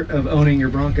best part of owning your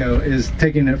Bronco is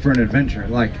taking it for an adventure.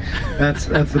 Like, that's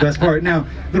the best part. Now,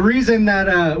 the reason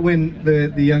that when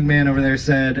the young man over there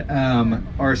said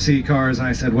RC cars, and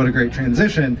I said, what a great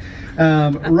transition,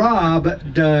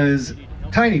 Rob does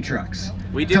tiny trucks.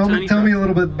 We do Tell me a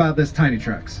little bit about this tiny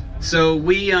trucks. So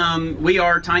we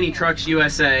are Tiny Trucks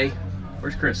USA.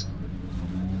 Where's Chris?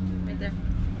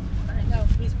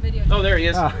 Oh, there he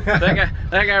is. Oh. that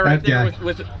guy right there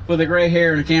with the gray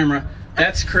hair and a camera.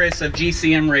 That's Chris of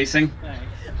GCM Racing.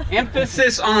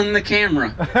 Emphasis on the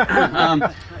camera.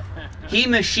 He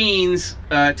machines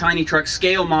tiny truck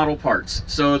scale model parts.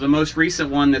 So the most recent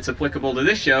one that's applicable to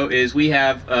this show is we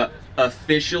have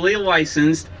officially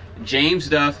licensed James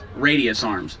Duff radius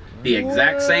arms. The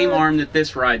exact same arm that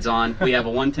this rides on. We have a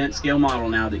 1/10 scale model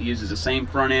now that uses the same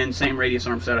front end, same radius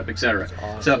arm setup, etc.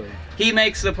 Awesome. So he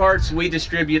makes the parts, we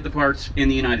distribute the parts in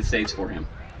the United States for him.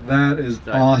 That is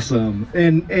awesome.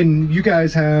 And you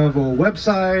guys have a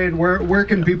website. Where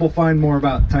can people find more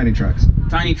about tiny trucks?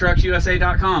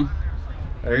 TinyTrucksUSA.com.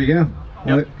 There you go.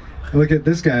 Yep. Look at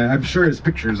this guy. I'm sure his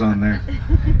picture's on there.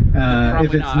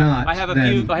 If it's not, I have a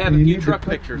few truck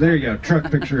pictures. There you go.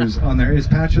 Truck pictures on there. Is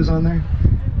Patches on there?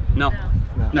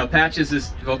 No, Patches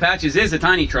is a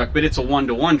tiny truck, but it's a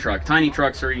 1-to-1 truck. Tiny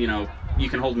trucks are, you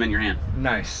can hold them in your hand.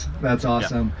 Nice. That's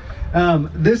awesome. Yeah.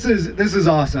 This is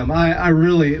awesome. I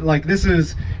really like this.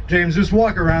 Is James, just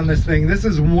walk around this thing. This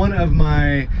is one of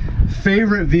my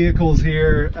favorite vehicles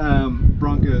here.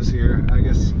 Broncos here. I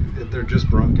guess they're just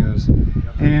Broncos,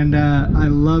 and I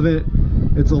love it.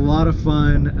 It's a lot of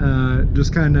fun,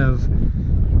 just kind of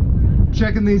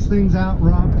checking these things out.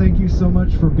 Rob, thank you so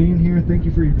much for being here. Thank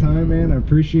you for your time, man. I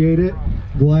appreciate it.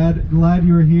 Glad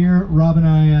you were here. Rob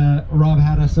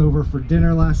had us over for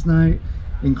dinner last night.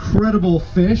 Incredible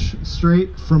fish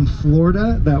straight from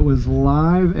Florida that was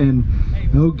live, and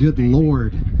oh good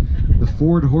lord, the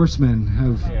Ford Horsemen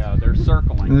have, yeah, they're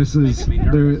circling.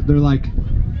 They're like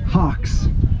hawks.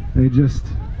 They just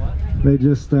look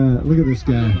at this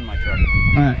guy.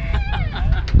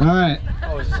 All right.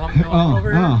 Oh, is something going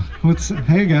over here?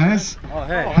 Hey guys. Oh,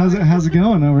 hey. How's it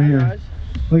going over here?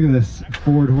 Look at this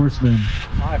Ford Horseman.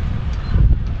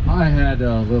 I had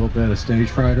a little bit of stage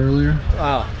fright earlier.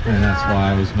 Oh. And that's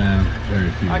why I was man very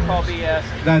few. I call BS.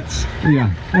 That's,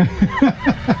 yeah.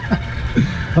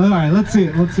 All right, let's see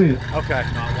it. Okay.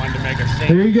 Not one to make a scene.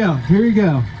 Here you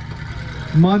go.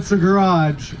 Monster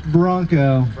Garage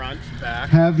Bronco. Front, back.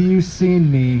 Have you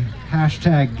seen me?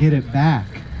 Hashtag get it back.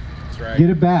 That's right. Get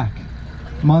it back.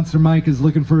 Monster Mike is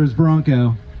looking for his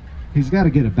Bronco. He's got to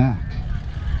get it back.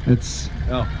 It's...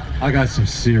 Oh, I got some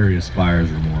serious buyer's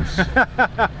remorse.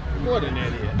 What an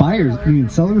idiot. Buyer's, you mean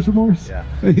seller's remorse? Yeah.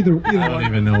 Either I don't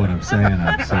even know what I'm saying.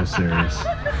 I'm so serious.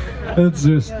 It's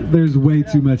just, there's way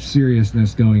too much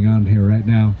seriousness going on here right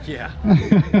now. Yeah.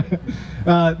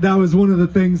 That was one of the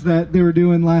things that they were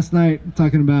doing last night,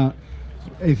 talking about,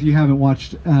 if you haven't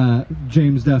watched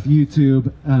James Duff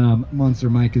YouTube, Monster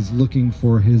Mike is looking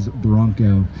for his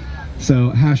Bronco.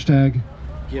 So hashtag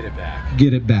get it back.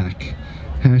 Get it back.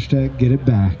 Hashtag get it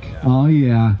back. Oh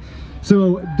yeah.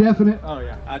 So definite. Oh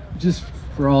yeah. Just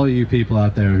for all you people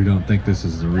out there who don't think this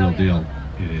is the real deal,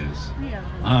 it is.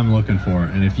 I'm looking for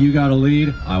it, and if you got a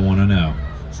lead, I want to know.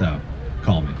 So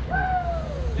call me.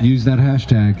 Use that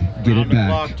hashtag get it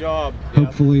back. Job.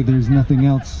 Hopefully there's nothing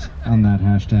else on that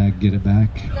hashtag get it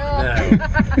back.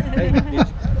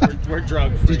 We're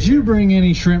drug free. Did you bring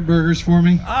any shrimp burgers for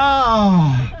me?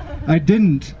 Oh, I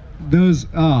didn't. Those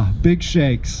big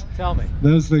shakes. Tell me.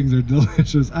 Those things are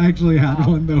delicious. I actually had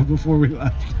one though before we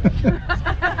left.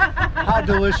 How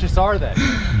delicious are they?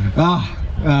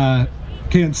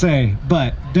 Can't say,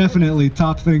 but definitely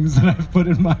top things that I've put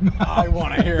in my mouth. I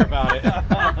want to hear about it.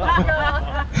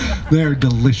 They're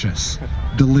delicious.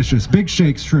 Delicious. Big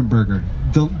Shakes shrimp burger.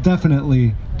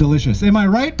 Definitely delicious. Am I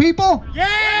right, people? Yeah!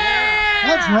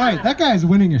 That's right. That guy's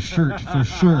winning a shirt for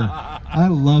sure. I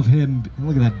love him.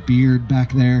 Look at that beard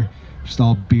back there. Just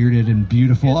all bearded and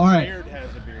beautiful. All right. Beard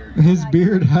has a beard. His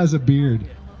beard has a beard.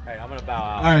 Hey, I'm gonna bow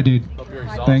out. All right, dude. Hope your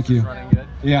exhaust Thank you. is running good.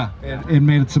 Yeah, it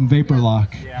made it some vapor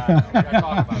lock. Yeah, we gotta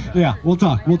talk about that. Yeah, we'll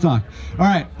talk. All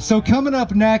right, so coming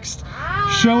up next,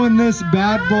 showing this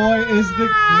bad boy is the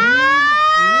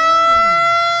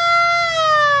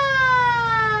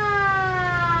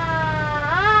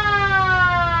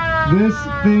This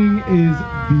thing is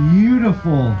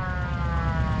beautiful.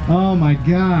 Oh my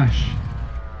gosh.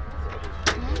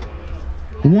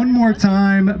 One more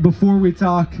time before we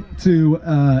talk to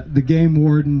the game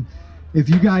warden. If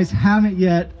you guys haven't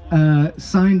yet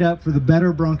signed up for the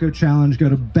Better Bronco Challenge, go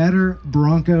to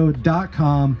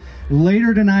betterbronco.com.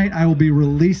 Later tonight, I will be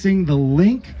releasing the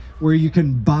link where you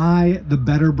can buy the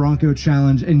Better Bronco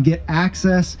Challenge and get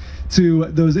access to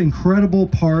those incredible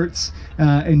parts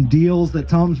and deals that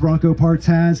Tom's Bronco Parts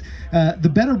has.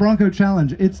 The Better Bronco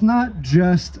Challenge, it's not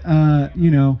just,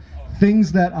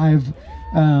 things that I've,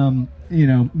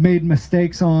 made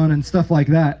mistakes on and stuff like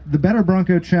that. The Better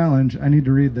Bronco Challenge, I need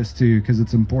to read this to you because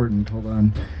it's important. Hold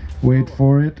on. Wait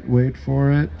for it.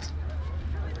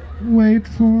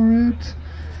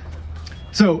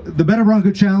 So the Better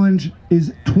Bronco Challenge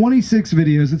is 26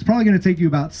 videos. It's probably going to take you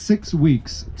about 6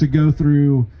 weeks to go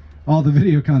through all the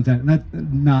video content. And that's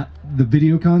not the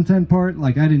video content part.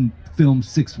 Like, I didn't film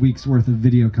 6 weeks worth of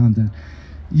video content.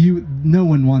 No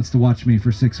one wants to watch me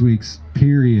for 6 weeks,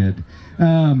 period.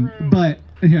 But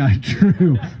yeah,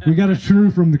 true. We got a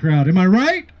true from the crowd. Am I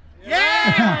right?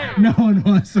 Yeah! No one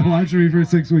wants to watch me for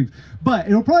 6 weeks. But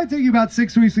it'll probably take you about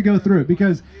 6 weeks to go through it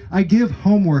because I give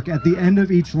homework at the end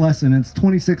of each lesson. It's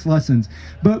 26 lessons.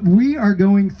 But we are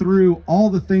going through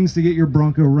all the things to get your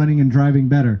Bronco running and driving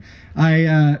better.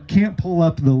 I can't pull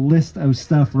up the list of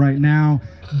stuff right now,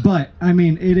 but I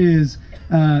mean, it is,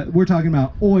 we're talking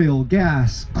about oil,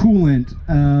 gas, coolant,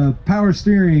 power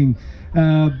steering,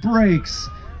 brakes,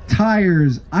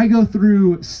 tires. I go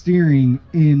through steering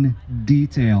in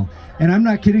detail, and I'm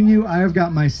not kidding you. I have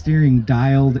got my steering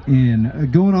dialed in.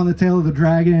 Going on the tail of the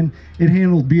Dragon, it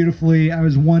handled beautifully. I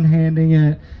was one-handing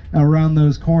it around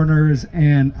those corners,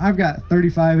 and I've got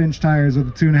 35-inch tires with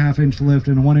a 2.5-inch lift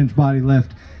and a 1-inch body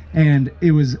lift, and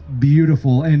it was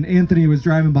beautiful. And Anthony was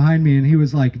driving behind me, and he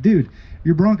was like, dude,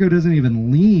 your Bronco doesn't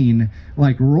even lean,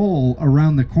 like roll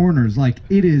around the corners. Like,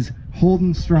 it is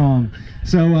holding strong.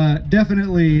 So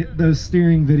definitely those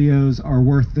steering videos are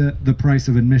worth the price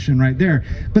of admission right there.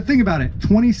 But think about it,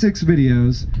 26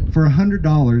 videos for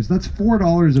 $100, that's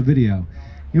 $4 a video.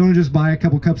 You want to just buy a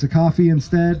couple cups of coffee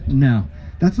instead? No.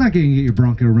 That's not going to get your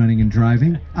Bronco running and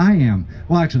driving. I am.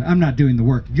 Well, actually, I'm not doing the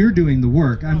work. You're doing the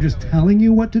work. I'm just telling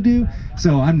you what to do.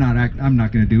 So I'm not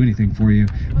going to do anything for you.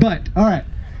 But all right,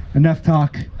 enough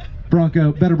talk.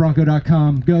 Bronco,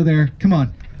 betterbronco.com. Go there. Come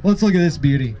on. Let's look at this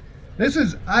beauty. This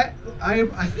is I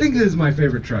think this is my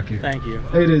favorite truck here. Thank you.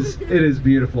 It is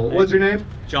beautiful. What's your name?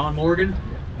 John Morgan.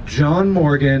 John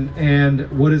Morgan.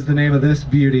 And what is the name of this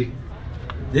beauty?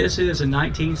 This is a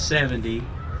 1970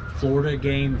 Florida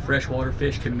Game and Freshwater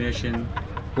Fish Commission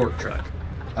work truck.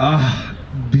 Ah,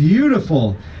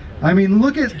 beautiful. I mean,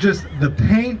 look at just the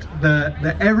paint,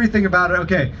 the everything about it.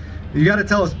 Okay, you got to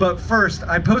tell us. But first,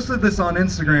 I posted this on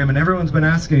Instagram, and everyone's been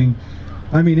asking.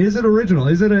 I mean, is it original?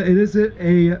 Is it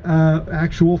a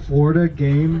actual Florida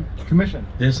Game Commission?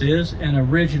 This is an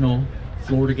original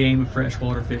Florida Game and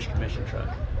Freshwater Fish Commission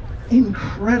truck.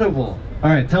 Incredible. All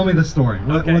right, tell me the story.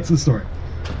 What's the story?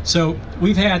 So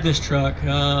we've had this truck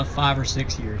 5 or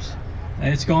 6 years.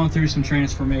 And it's gone through some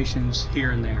transformations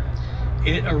here and there.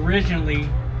 It originally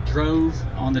drove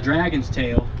on the Dragon's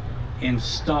Tail in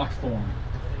stock form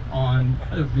on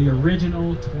the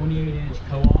original 28-inch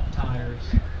co-op tires,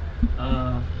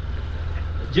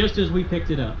 just as we picked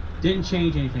it up. Didn't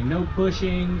change anything. No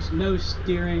bushings, no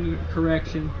steering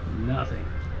correction, nothing.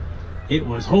 It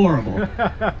was horrible.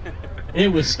 It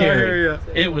was scary.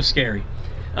 It was scary.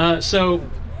 So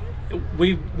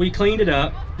we cleaned it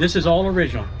up. This is all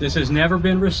original. This has never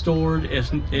been restored. It's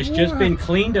just been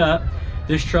cleaned up.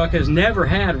 This truck has never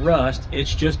had rust.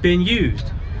 It's just been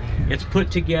used. It's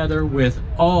put together with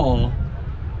all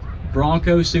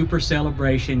Bronco Super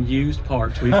Celebration used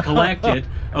parts we've collected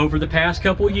over the past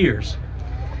couple years.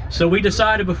 So we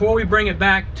decided before we bring it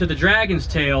back to the Dragon's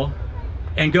Tail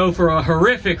and go for a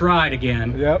horrific ride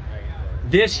again. Yep.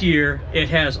 This year, it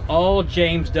has all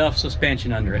James Duff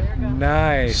suspension under it.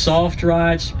 Nice. Soft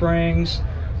ride springs,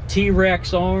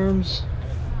 T-Rex arms,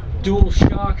 dual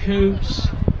shock hoops,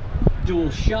 dual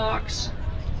shocks,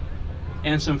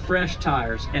 and some fresh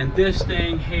tires. And this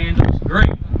thing handles great.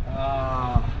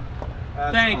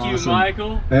 Thank you,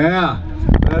 Michael. Yeah,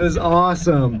 that is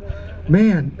awesome.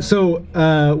 Man, so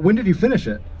when did you finish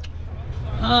it?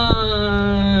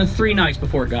 3 nights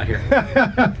before it got here.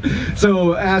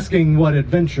 So asking what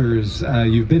adventures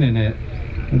you've been in it,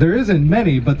 there isn't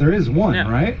many, but there is one,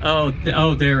 right?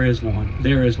 Oh, there is one.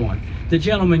 There is one. The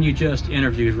gentleman you just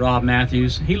interviewed, Rob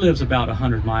Matthews, he lives about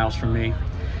 100 miles from me.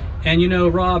 And you know,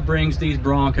 Rob brings these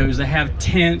Broncos that have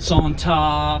tents on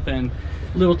top and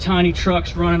little tiny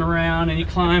trucks running around, and he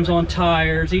climbs on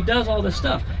tires. He does all this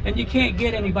stuff. And you can't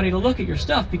get anybody to look at your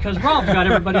stuff because Rob's got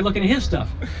everybody looking at his stuff.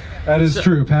 That is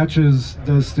true. Patches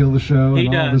does steal the show. He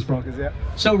and all does. of his Broncos, yeah.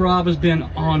 So Rob has been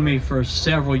on me for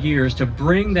several years to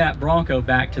bring that Bronco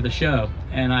back to the show.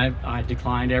 And I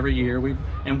declined every year.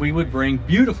 We would bring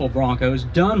beautiful Broncos,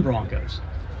 done Broncos.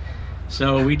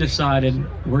 So we decided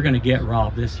we're going to get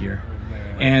Rob this year.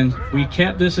 And we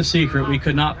kept this a secret. We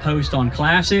could not post on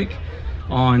Classic,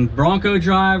 on Bronco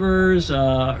drivers,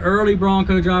 early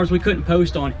Bronco drivers. We couldn't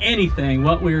post on anything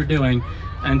what we were doing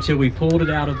until we pulled it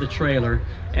out of the trailer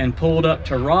and pulled up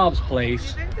to Rob's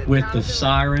place with the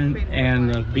siren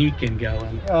and the beacon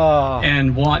going,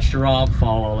 and watched Rob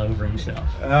fall all over himself.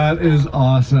 That is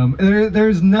awesome.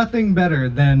 There's nothing better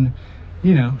than,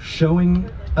 you know, showing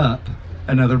up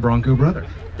another Bronco brother.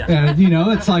 And you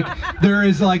know, it's like there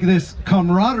is like this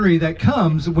camaraderie that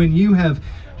comes when you have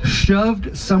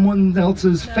shoved someone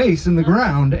else's face in the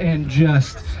ground and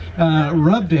just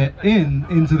rubbed it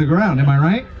into the ground. Am I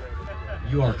right?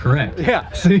 You are correct. Yeah.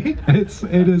 See,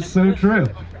 it is so true.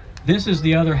 This is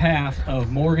the other half of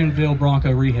Morganville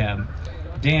Bronco Rehab.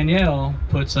 Danielle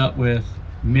puts up with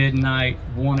midnight,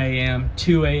 1 a.m.,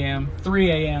 2 a.m.,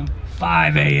 3 a.m.,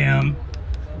 5 a.m.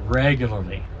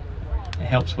 regularly. It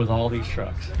helps with all these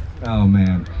trucks. Oh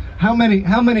man, how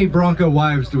many Bronco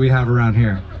wives do we have around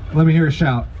here? Let me hear a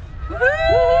shout.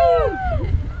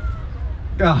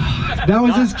 Oh, that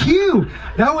was his cue.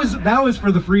 That was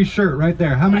for the free shirt right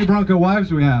there. How many Bronco wives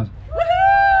do we have?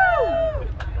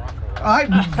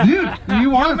 Dude, you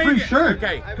want a free shirt?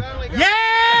 Okay.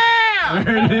 Yeah!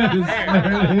 There it is.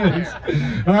 There it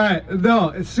is. All right.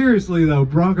 No, seriously though,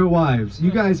 Bronco wives, you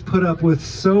guys put up with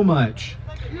so much.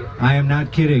 I am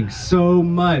not kidding. So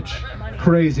much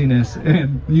craziness,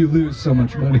 and you lose so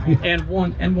much money. And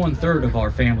one third of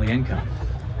our family income.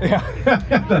 Yeah.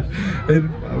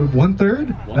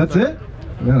 1/3? That's it?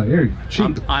 No, you're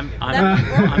cheap. I'm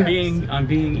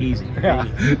being easy.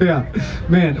 Yeah,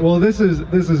 man. Well, this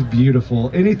is beautiful.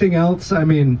 Anything else? I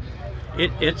mean,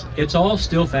 it's all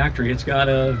still factory. It's got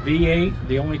a V8.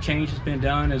 The only change that's been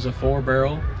done is a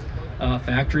 4-barrel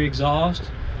factory exhaust,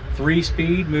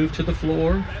 3-speed, moved to the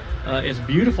floor. It's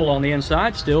beautiful on the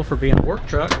inside still for being a work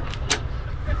truck.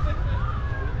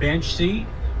 Bench seat,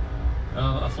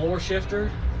 a floor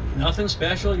shifter. Nothing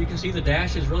special. You can see the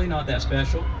dash is really not that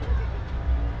special.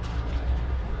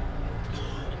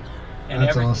 And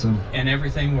that's awesome. And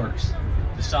everything works.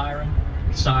 The siren,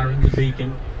 the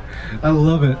beacon. I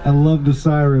love it. I love the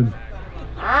siren.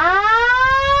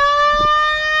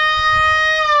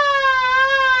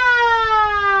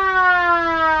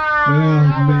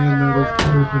 Oh man, that is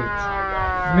perfect.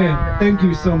 Man, thank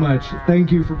you so much.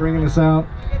 Thank you for bringing us out.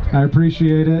 I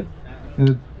appreciate it.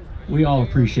 We all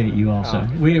appreciate you also.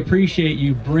 We appreciate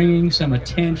you bringing some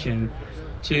attention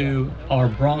to our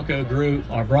Bronco group,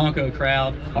 our Bronco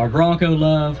crowd, our Bronco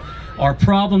love, our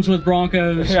problems with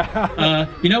Broncos.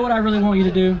 You know what I really want you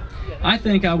to do? I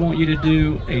think I want you to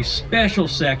do a special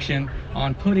section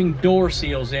on putting door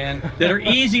seals in that are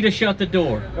easy to shut the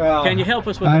door. Can you help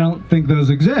us with that? I don't think those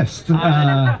exist.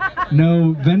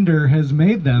 No vendor has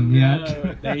made them yet.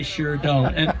 No, they sure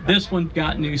don't. And this one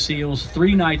got new seals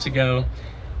 3 nights ago,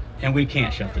 and we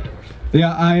can't shut the doors.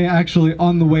 Yeah, I actually,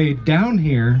 on the way down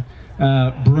here,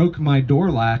 broke my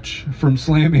door latch from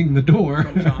slamming the door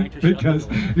because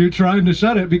you're trying to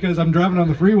shut it, because I'm driving on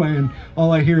the freeway and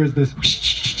all I hear is this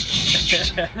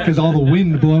because all the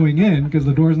wind blowing in because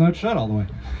the door's not shut all the way.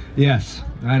 Yes,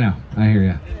 I know. I hear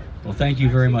you. Well, thank you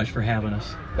very much for having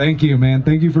us. Thank you, man.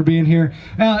 Thank you for being here.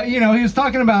 You know, he was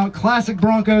talking about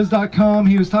classicbroncos.com.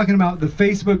 He was talking about the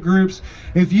Facebook groups.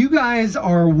 If you guys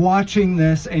are watching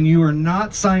this and you are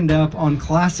not signed up on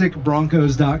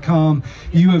classicbroncos.com,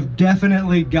 you have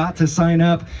definitely got to sign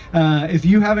up. If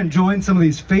you haven't joined some of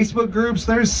these Facebook groups,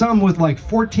 there's some with like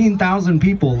 14,000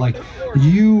 people. Like,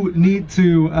 you need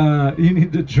to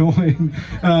join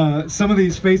some of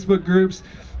these Facebook groups.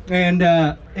 And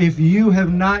if you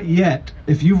have not yet,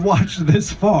 if you've watched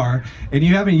this far and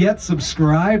you haven't yet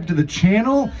subscribed to the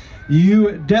channel,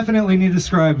 you definitely need to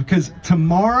subscribe, because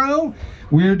tomorrow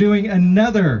we're doing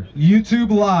another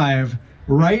YouTube Live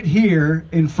right here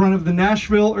in front of the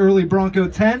Nashville Early Bronco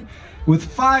tent with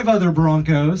 5 other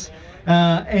Broncos.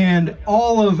 And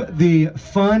all of the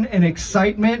fun and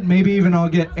excitement. Maybe even I'll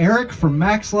get Eric from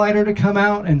Max Lighter to come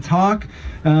out and talk,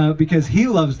 because he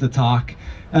loves to talk.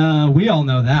 We all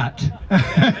know that.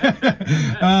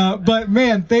 But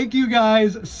man, thank you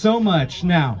guys so much.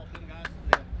 Now,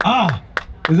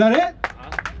 is that it?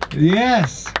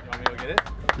 Yes. You want me to go get it?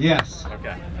 Yes.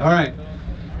 Okay. All right.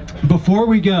 Before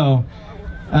we go,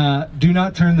 do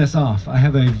not turn this off. I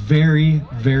have a very,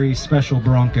 very special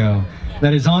Bronco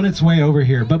that is on its way over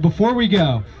here. But before we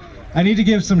go, I need to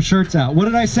give some shirts out. What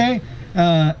did I say?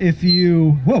 If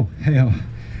you,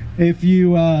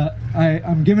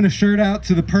 I'm giving a shirt out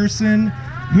to the person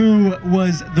who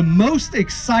was the most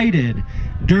excited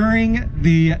during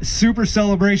the Super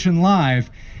Celebration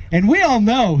Live. And we all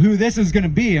know who this is going to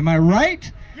be. Am I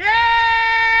right? Yeah!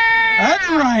 That's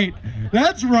right.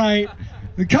 That's right.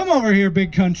 Come over here,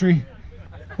 big country.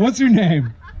 What's your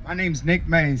name? My name's Nick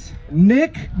Mays.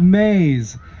 Nick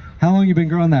Mays. How long you been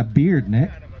growing that beard, Nick?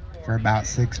 For about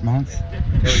 6 months.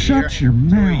 Shut your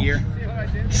mouth. To a year.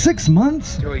 6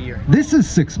 months? To a year. This is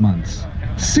 6 months.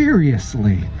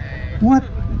 Seriously. What?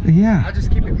 Yeah. I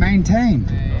just keep it maintained.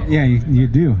 Yeah, you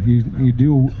do. You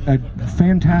do a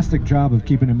fantastic job of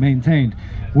keeping it maintained.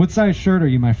 What size shirt are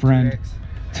you, my friend?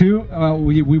 2?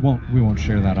 We won't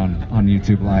share that on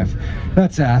YouTube Live.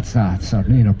 That's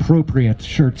inappropriate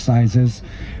shirt sizes.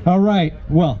 All right.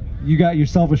 Well, you got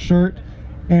yourself a shirt.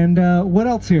 And what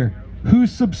else here? Who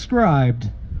subscribed?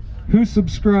 Who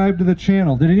subscribed to the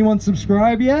channel? Did anyone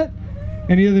subscribe yet?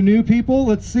 Any of the new people?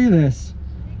 Let's see this.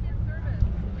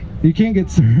 You can't get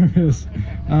service.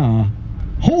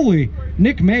 Holy,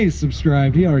 Nick Mays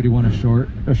subscribed. He already won a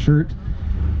shirt.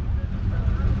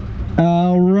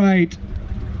 All right.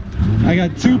 I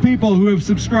got 2 people who have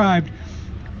subscribed.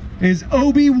 Is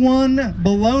Obi-Wan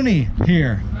Baloney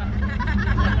here?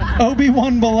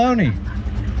 Obi-Wan Baloney.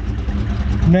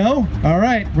 No? All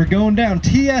right, we're going down.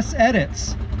 TS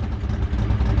Edits.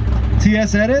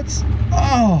 TS Edits?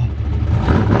 Oh.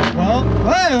 Well,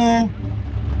 whoa.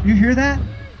 You hear that?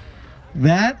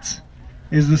 That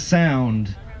is the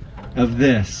sound of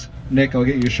this. Nick, I'll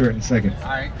get you a shirt in a second. All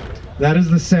right. That is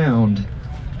the sound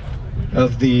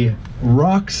of the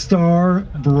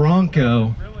Rockstar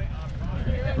Bronco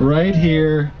right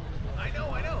here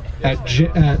at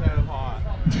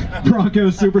Bronco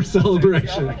Super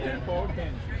Celebration.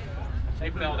 They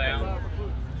fell down.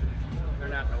 They're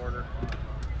not in order.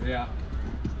 Yeah.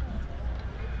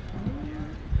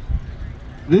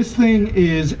 This thing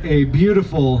is a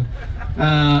beautiful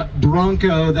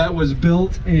Bronco that was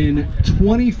built in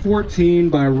 2014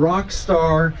 by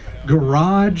Rockstar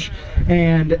Garage,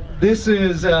 and this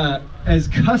is as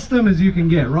custom as you can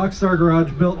get. Rockstar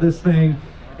Garage built this thing,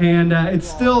 and it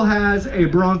still has a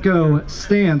Bronco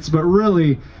stance, but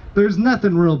really there's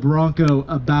nothing real Bronco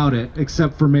about it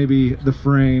except for maybe the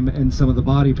frame and some of the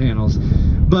body panels.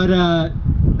 But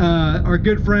our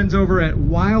good friends over at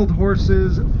Wild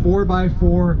Horses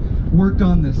 4x4 worked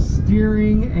on the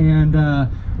steering and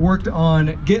worked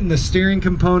on getting the steering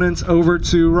components over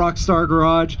to Rockstar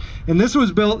Garage. And this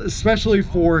was built especially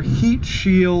for heat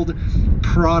shield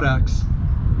products.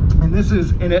 And this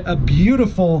is a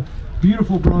beautiful,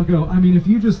 beautiful Bronco. I mean, if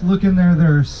you just look in there,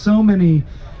 there are so many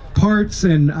parts,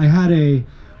 and I had a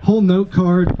whole note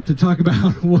card to talk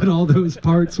about what all those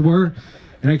parts were,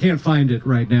 and I can't find it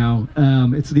right now.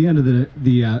 It's the end of the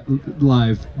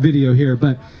live video here,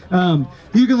 but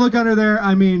you can look under there.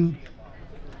 I mean,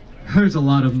 there's a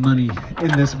lot of money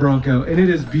in this Bronco, and it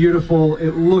is beautiful.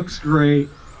 It looks great.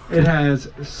 It has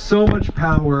so much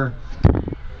power,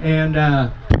 and I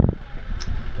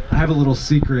have a little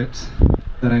secret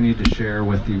that I need to share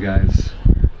with you guys.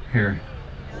 Here,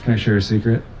 can I share a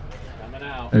secret?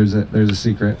 There's a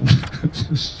secret.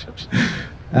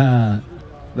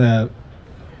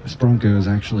 This Bronco is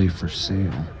actually for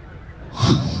sale.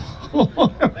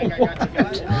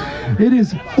 It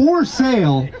is for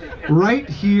sale right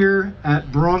here at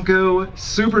Bronco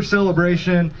Super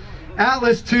Celebration.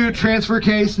 Atlas 2 transfer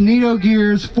case, Nito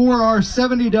gears,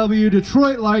 4R70W,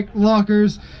 Detroit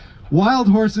lockers, Wild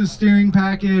Horses steering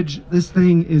package. This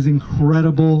thing is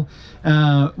incredible.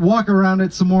 Walk around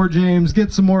it some more, James.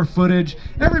 Get some more footage.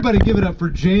 Everybody give it up for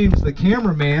James, the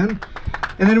cameraman.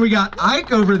 And then we got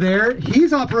Ike over there.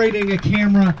 He's operating a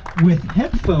camera with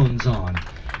headphones on.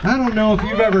 I don't know if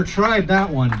you've ever tried that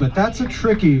one, but that's a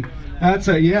tricky,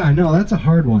 yeah, I know, that's a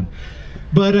hard one.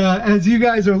 But as you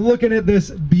guys are looking at this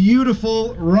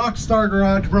beautiful Rockstar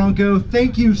Garage Bronco,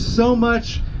 thank you so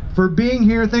much for being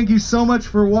here. Thank you so much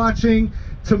for watching.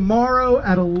 Tomorrow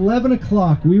at 11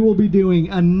 o'clock, we will be doing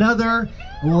another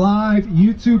live,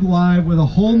 YouTube Live, with a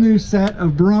whole new set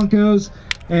of Broncos.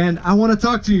 And I want to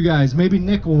talk to you guys. Maybe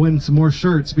Nick will win some more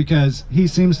shirts because he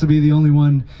seems to be the only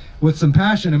one with some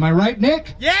passion. Am I right,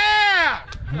 Nick? Yeah!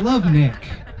 I love Nick.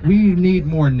 We need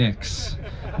more Nicks.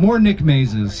 More Nick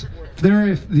Mazes.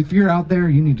 If you're out there,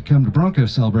 you need to come to Bronco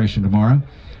Celebration tomorrow.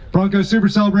 Bronco Super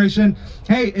Celebration.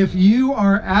 Hey, if you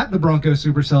are at the Bronco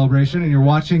Super Celebration and you're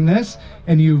watching this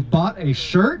and you've bought a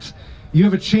shirt, you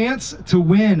have a chance to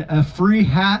win a free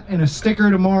hat and a sticker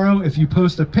tomorrow if you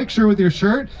post a picture with your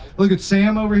shirt. Look at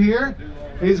Sam over here.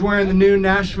 He's wearing the new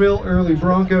Nashville Early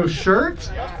Bronco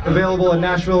shirt, available at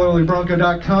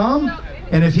NashvilleEarlyBronco.com.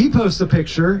 And if he posts a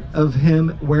picture of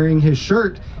him wearing his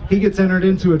shirt, he gets entered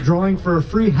into a drawing for a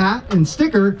free hat and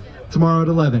sticker tomorrow at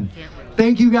 11.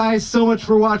 Thank you guys so much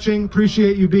for watching.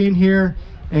 Appreciate you being here,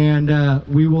 and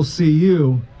we will see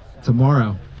you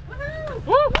tomorrow.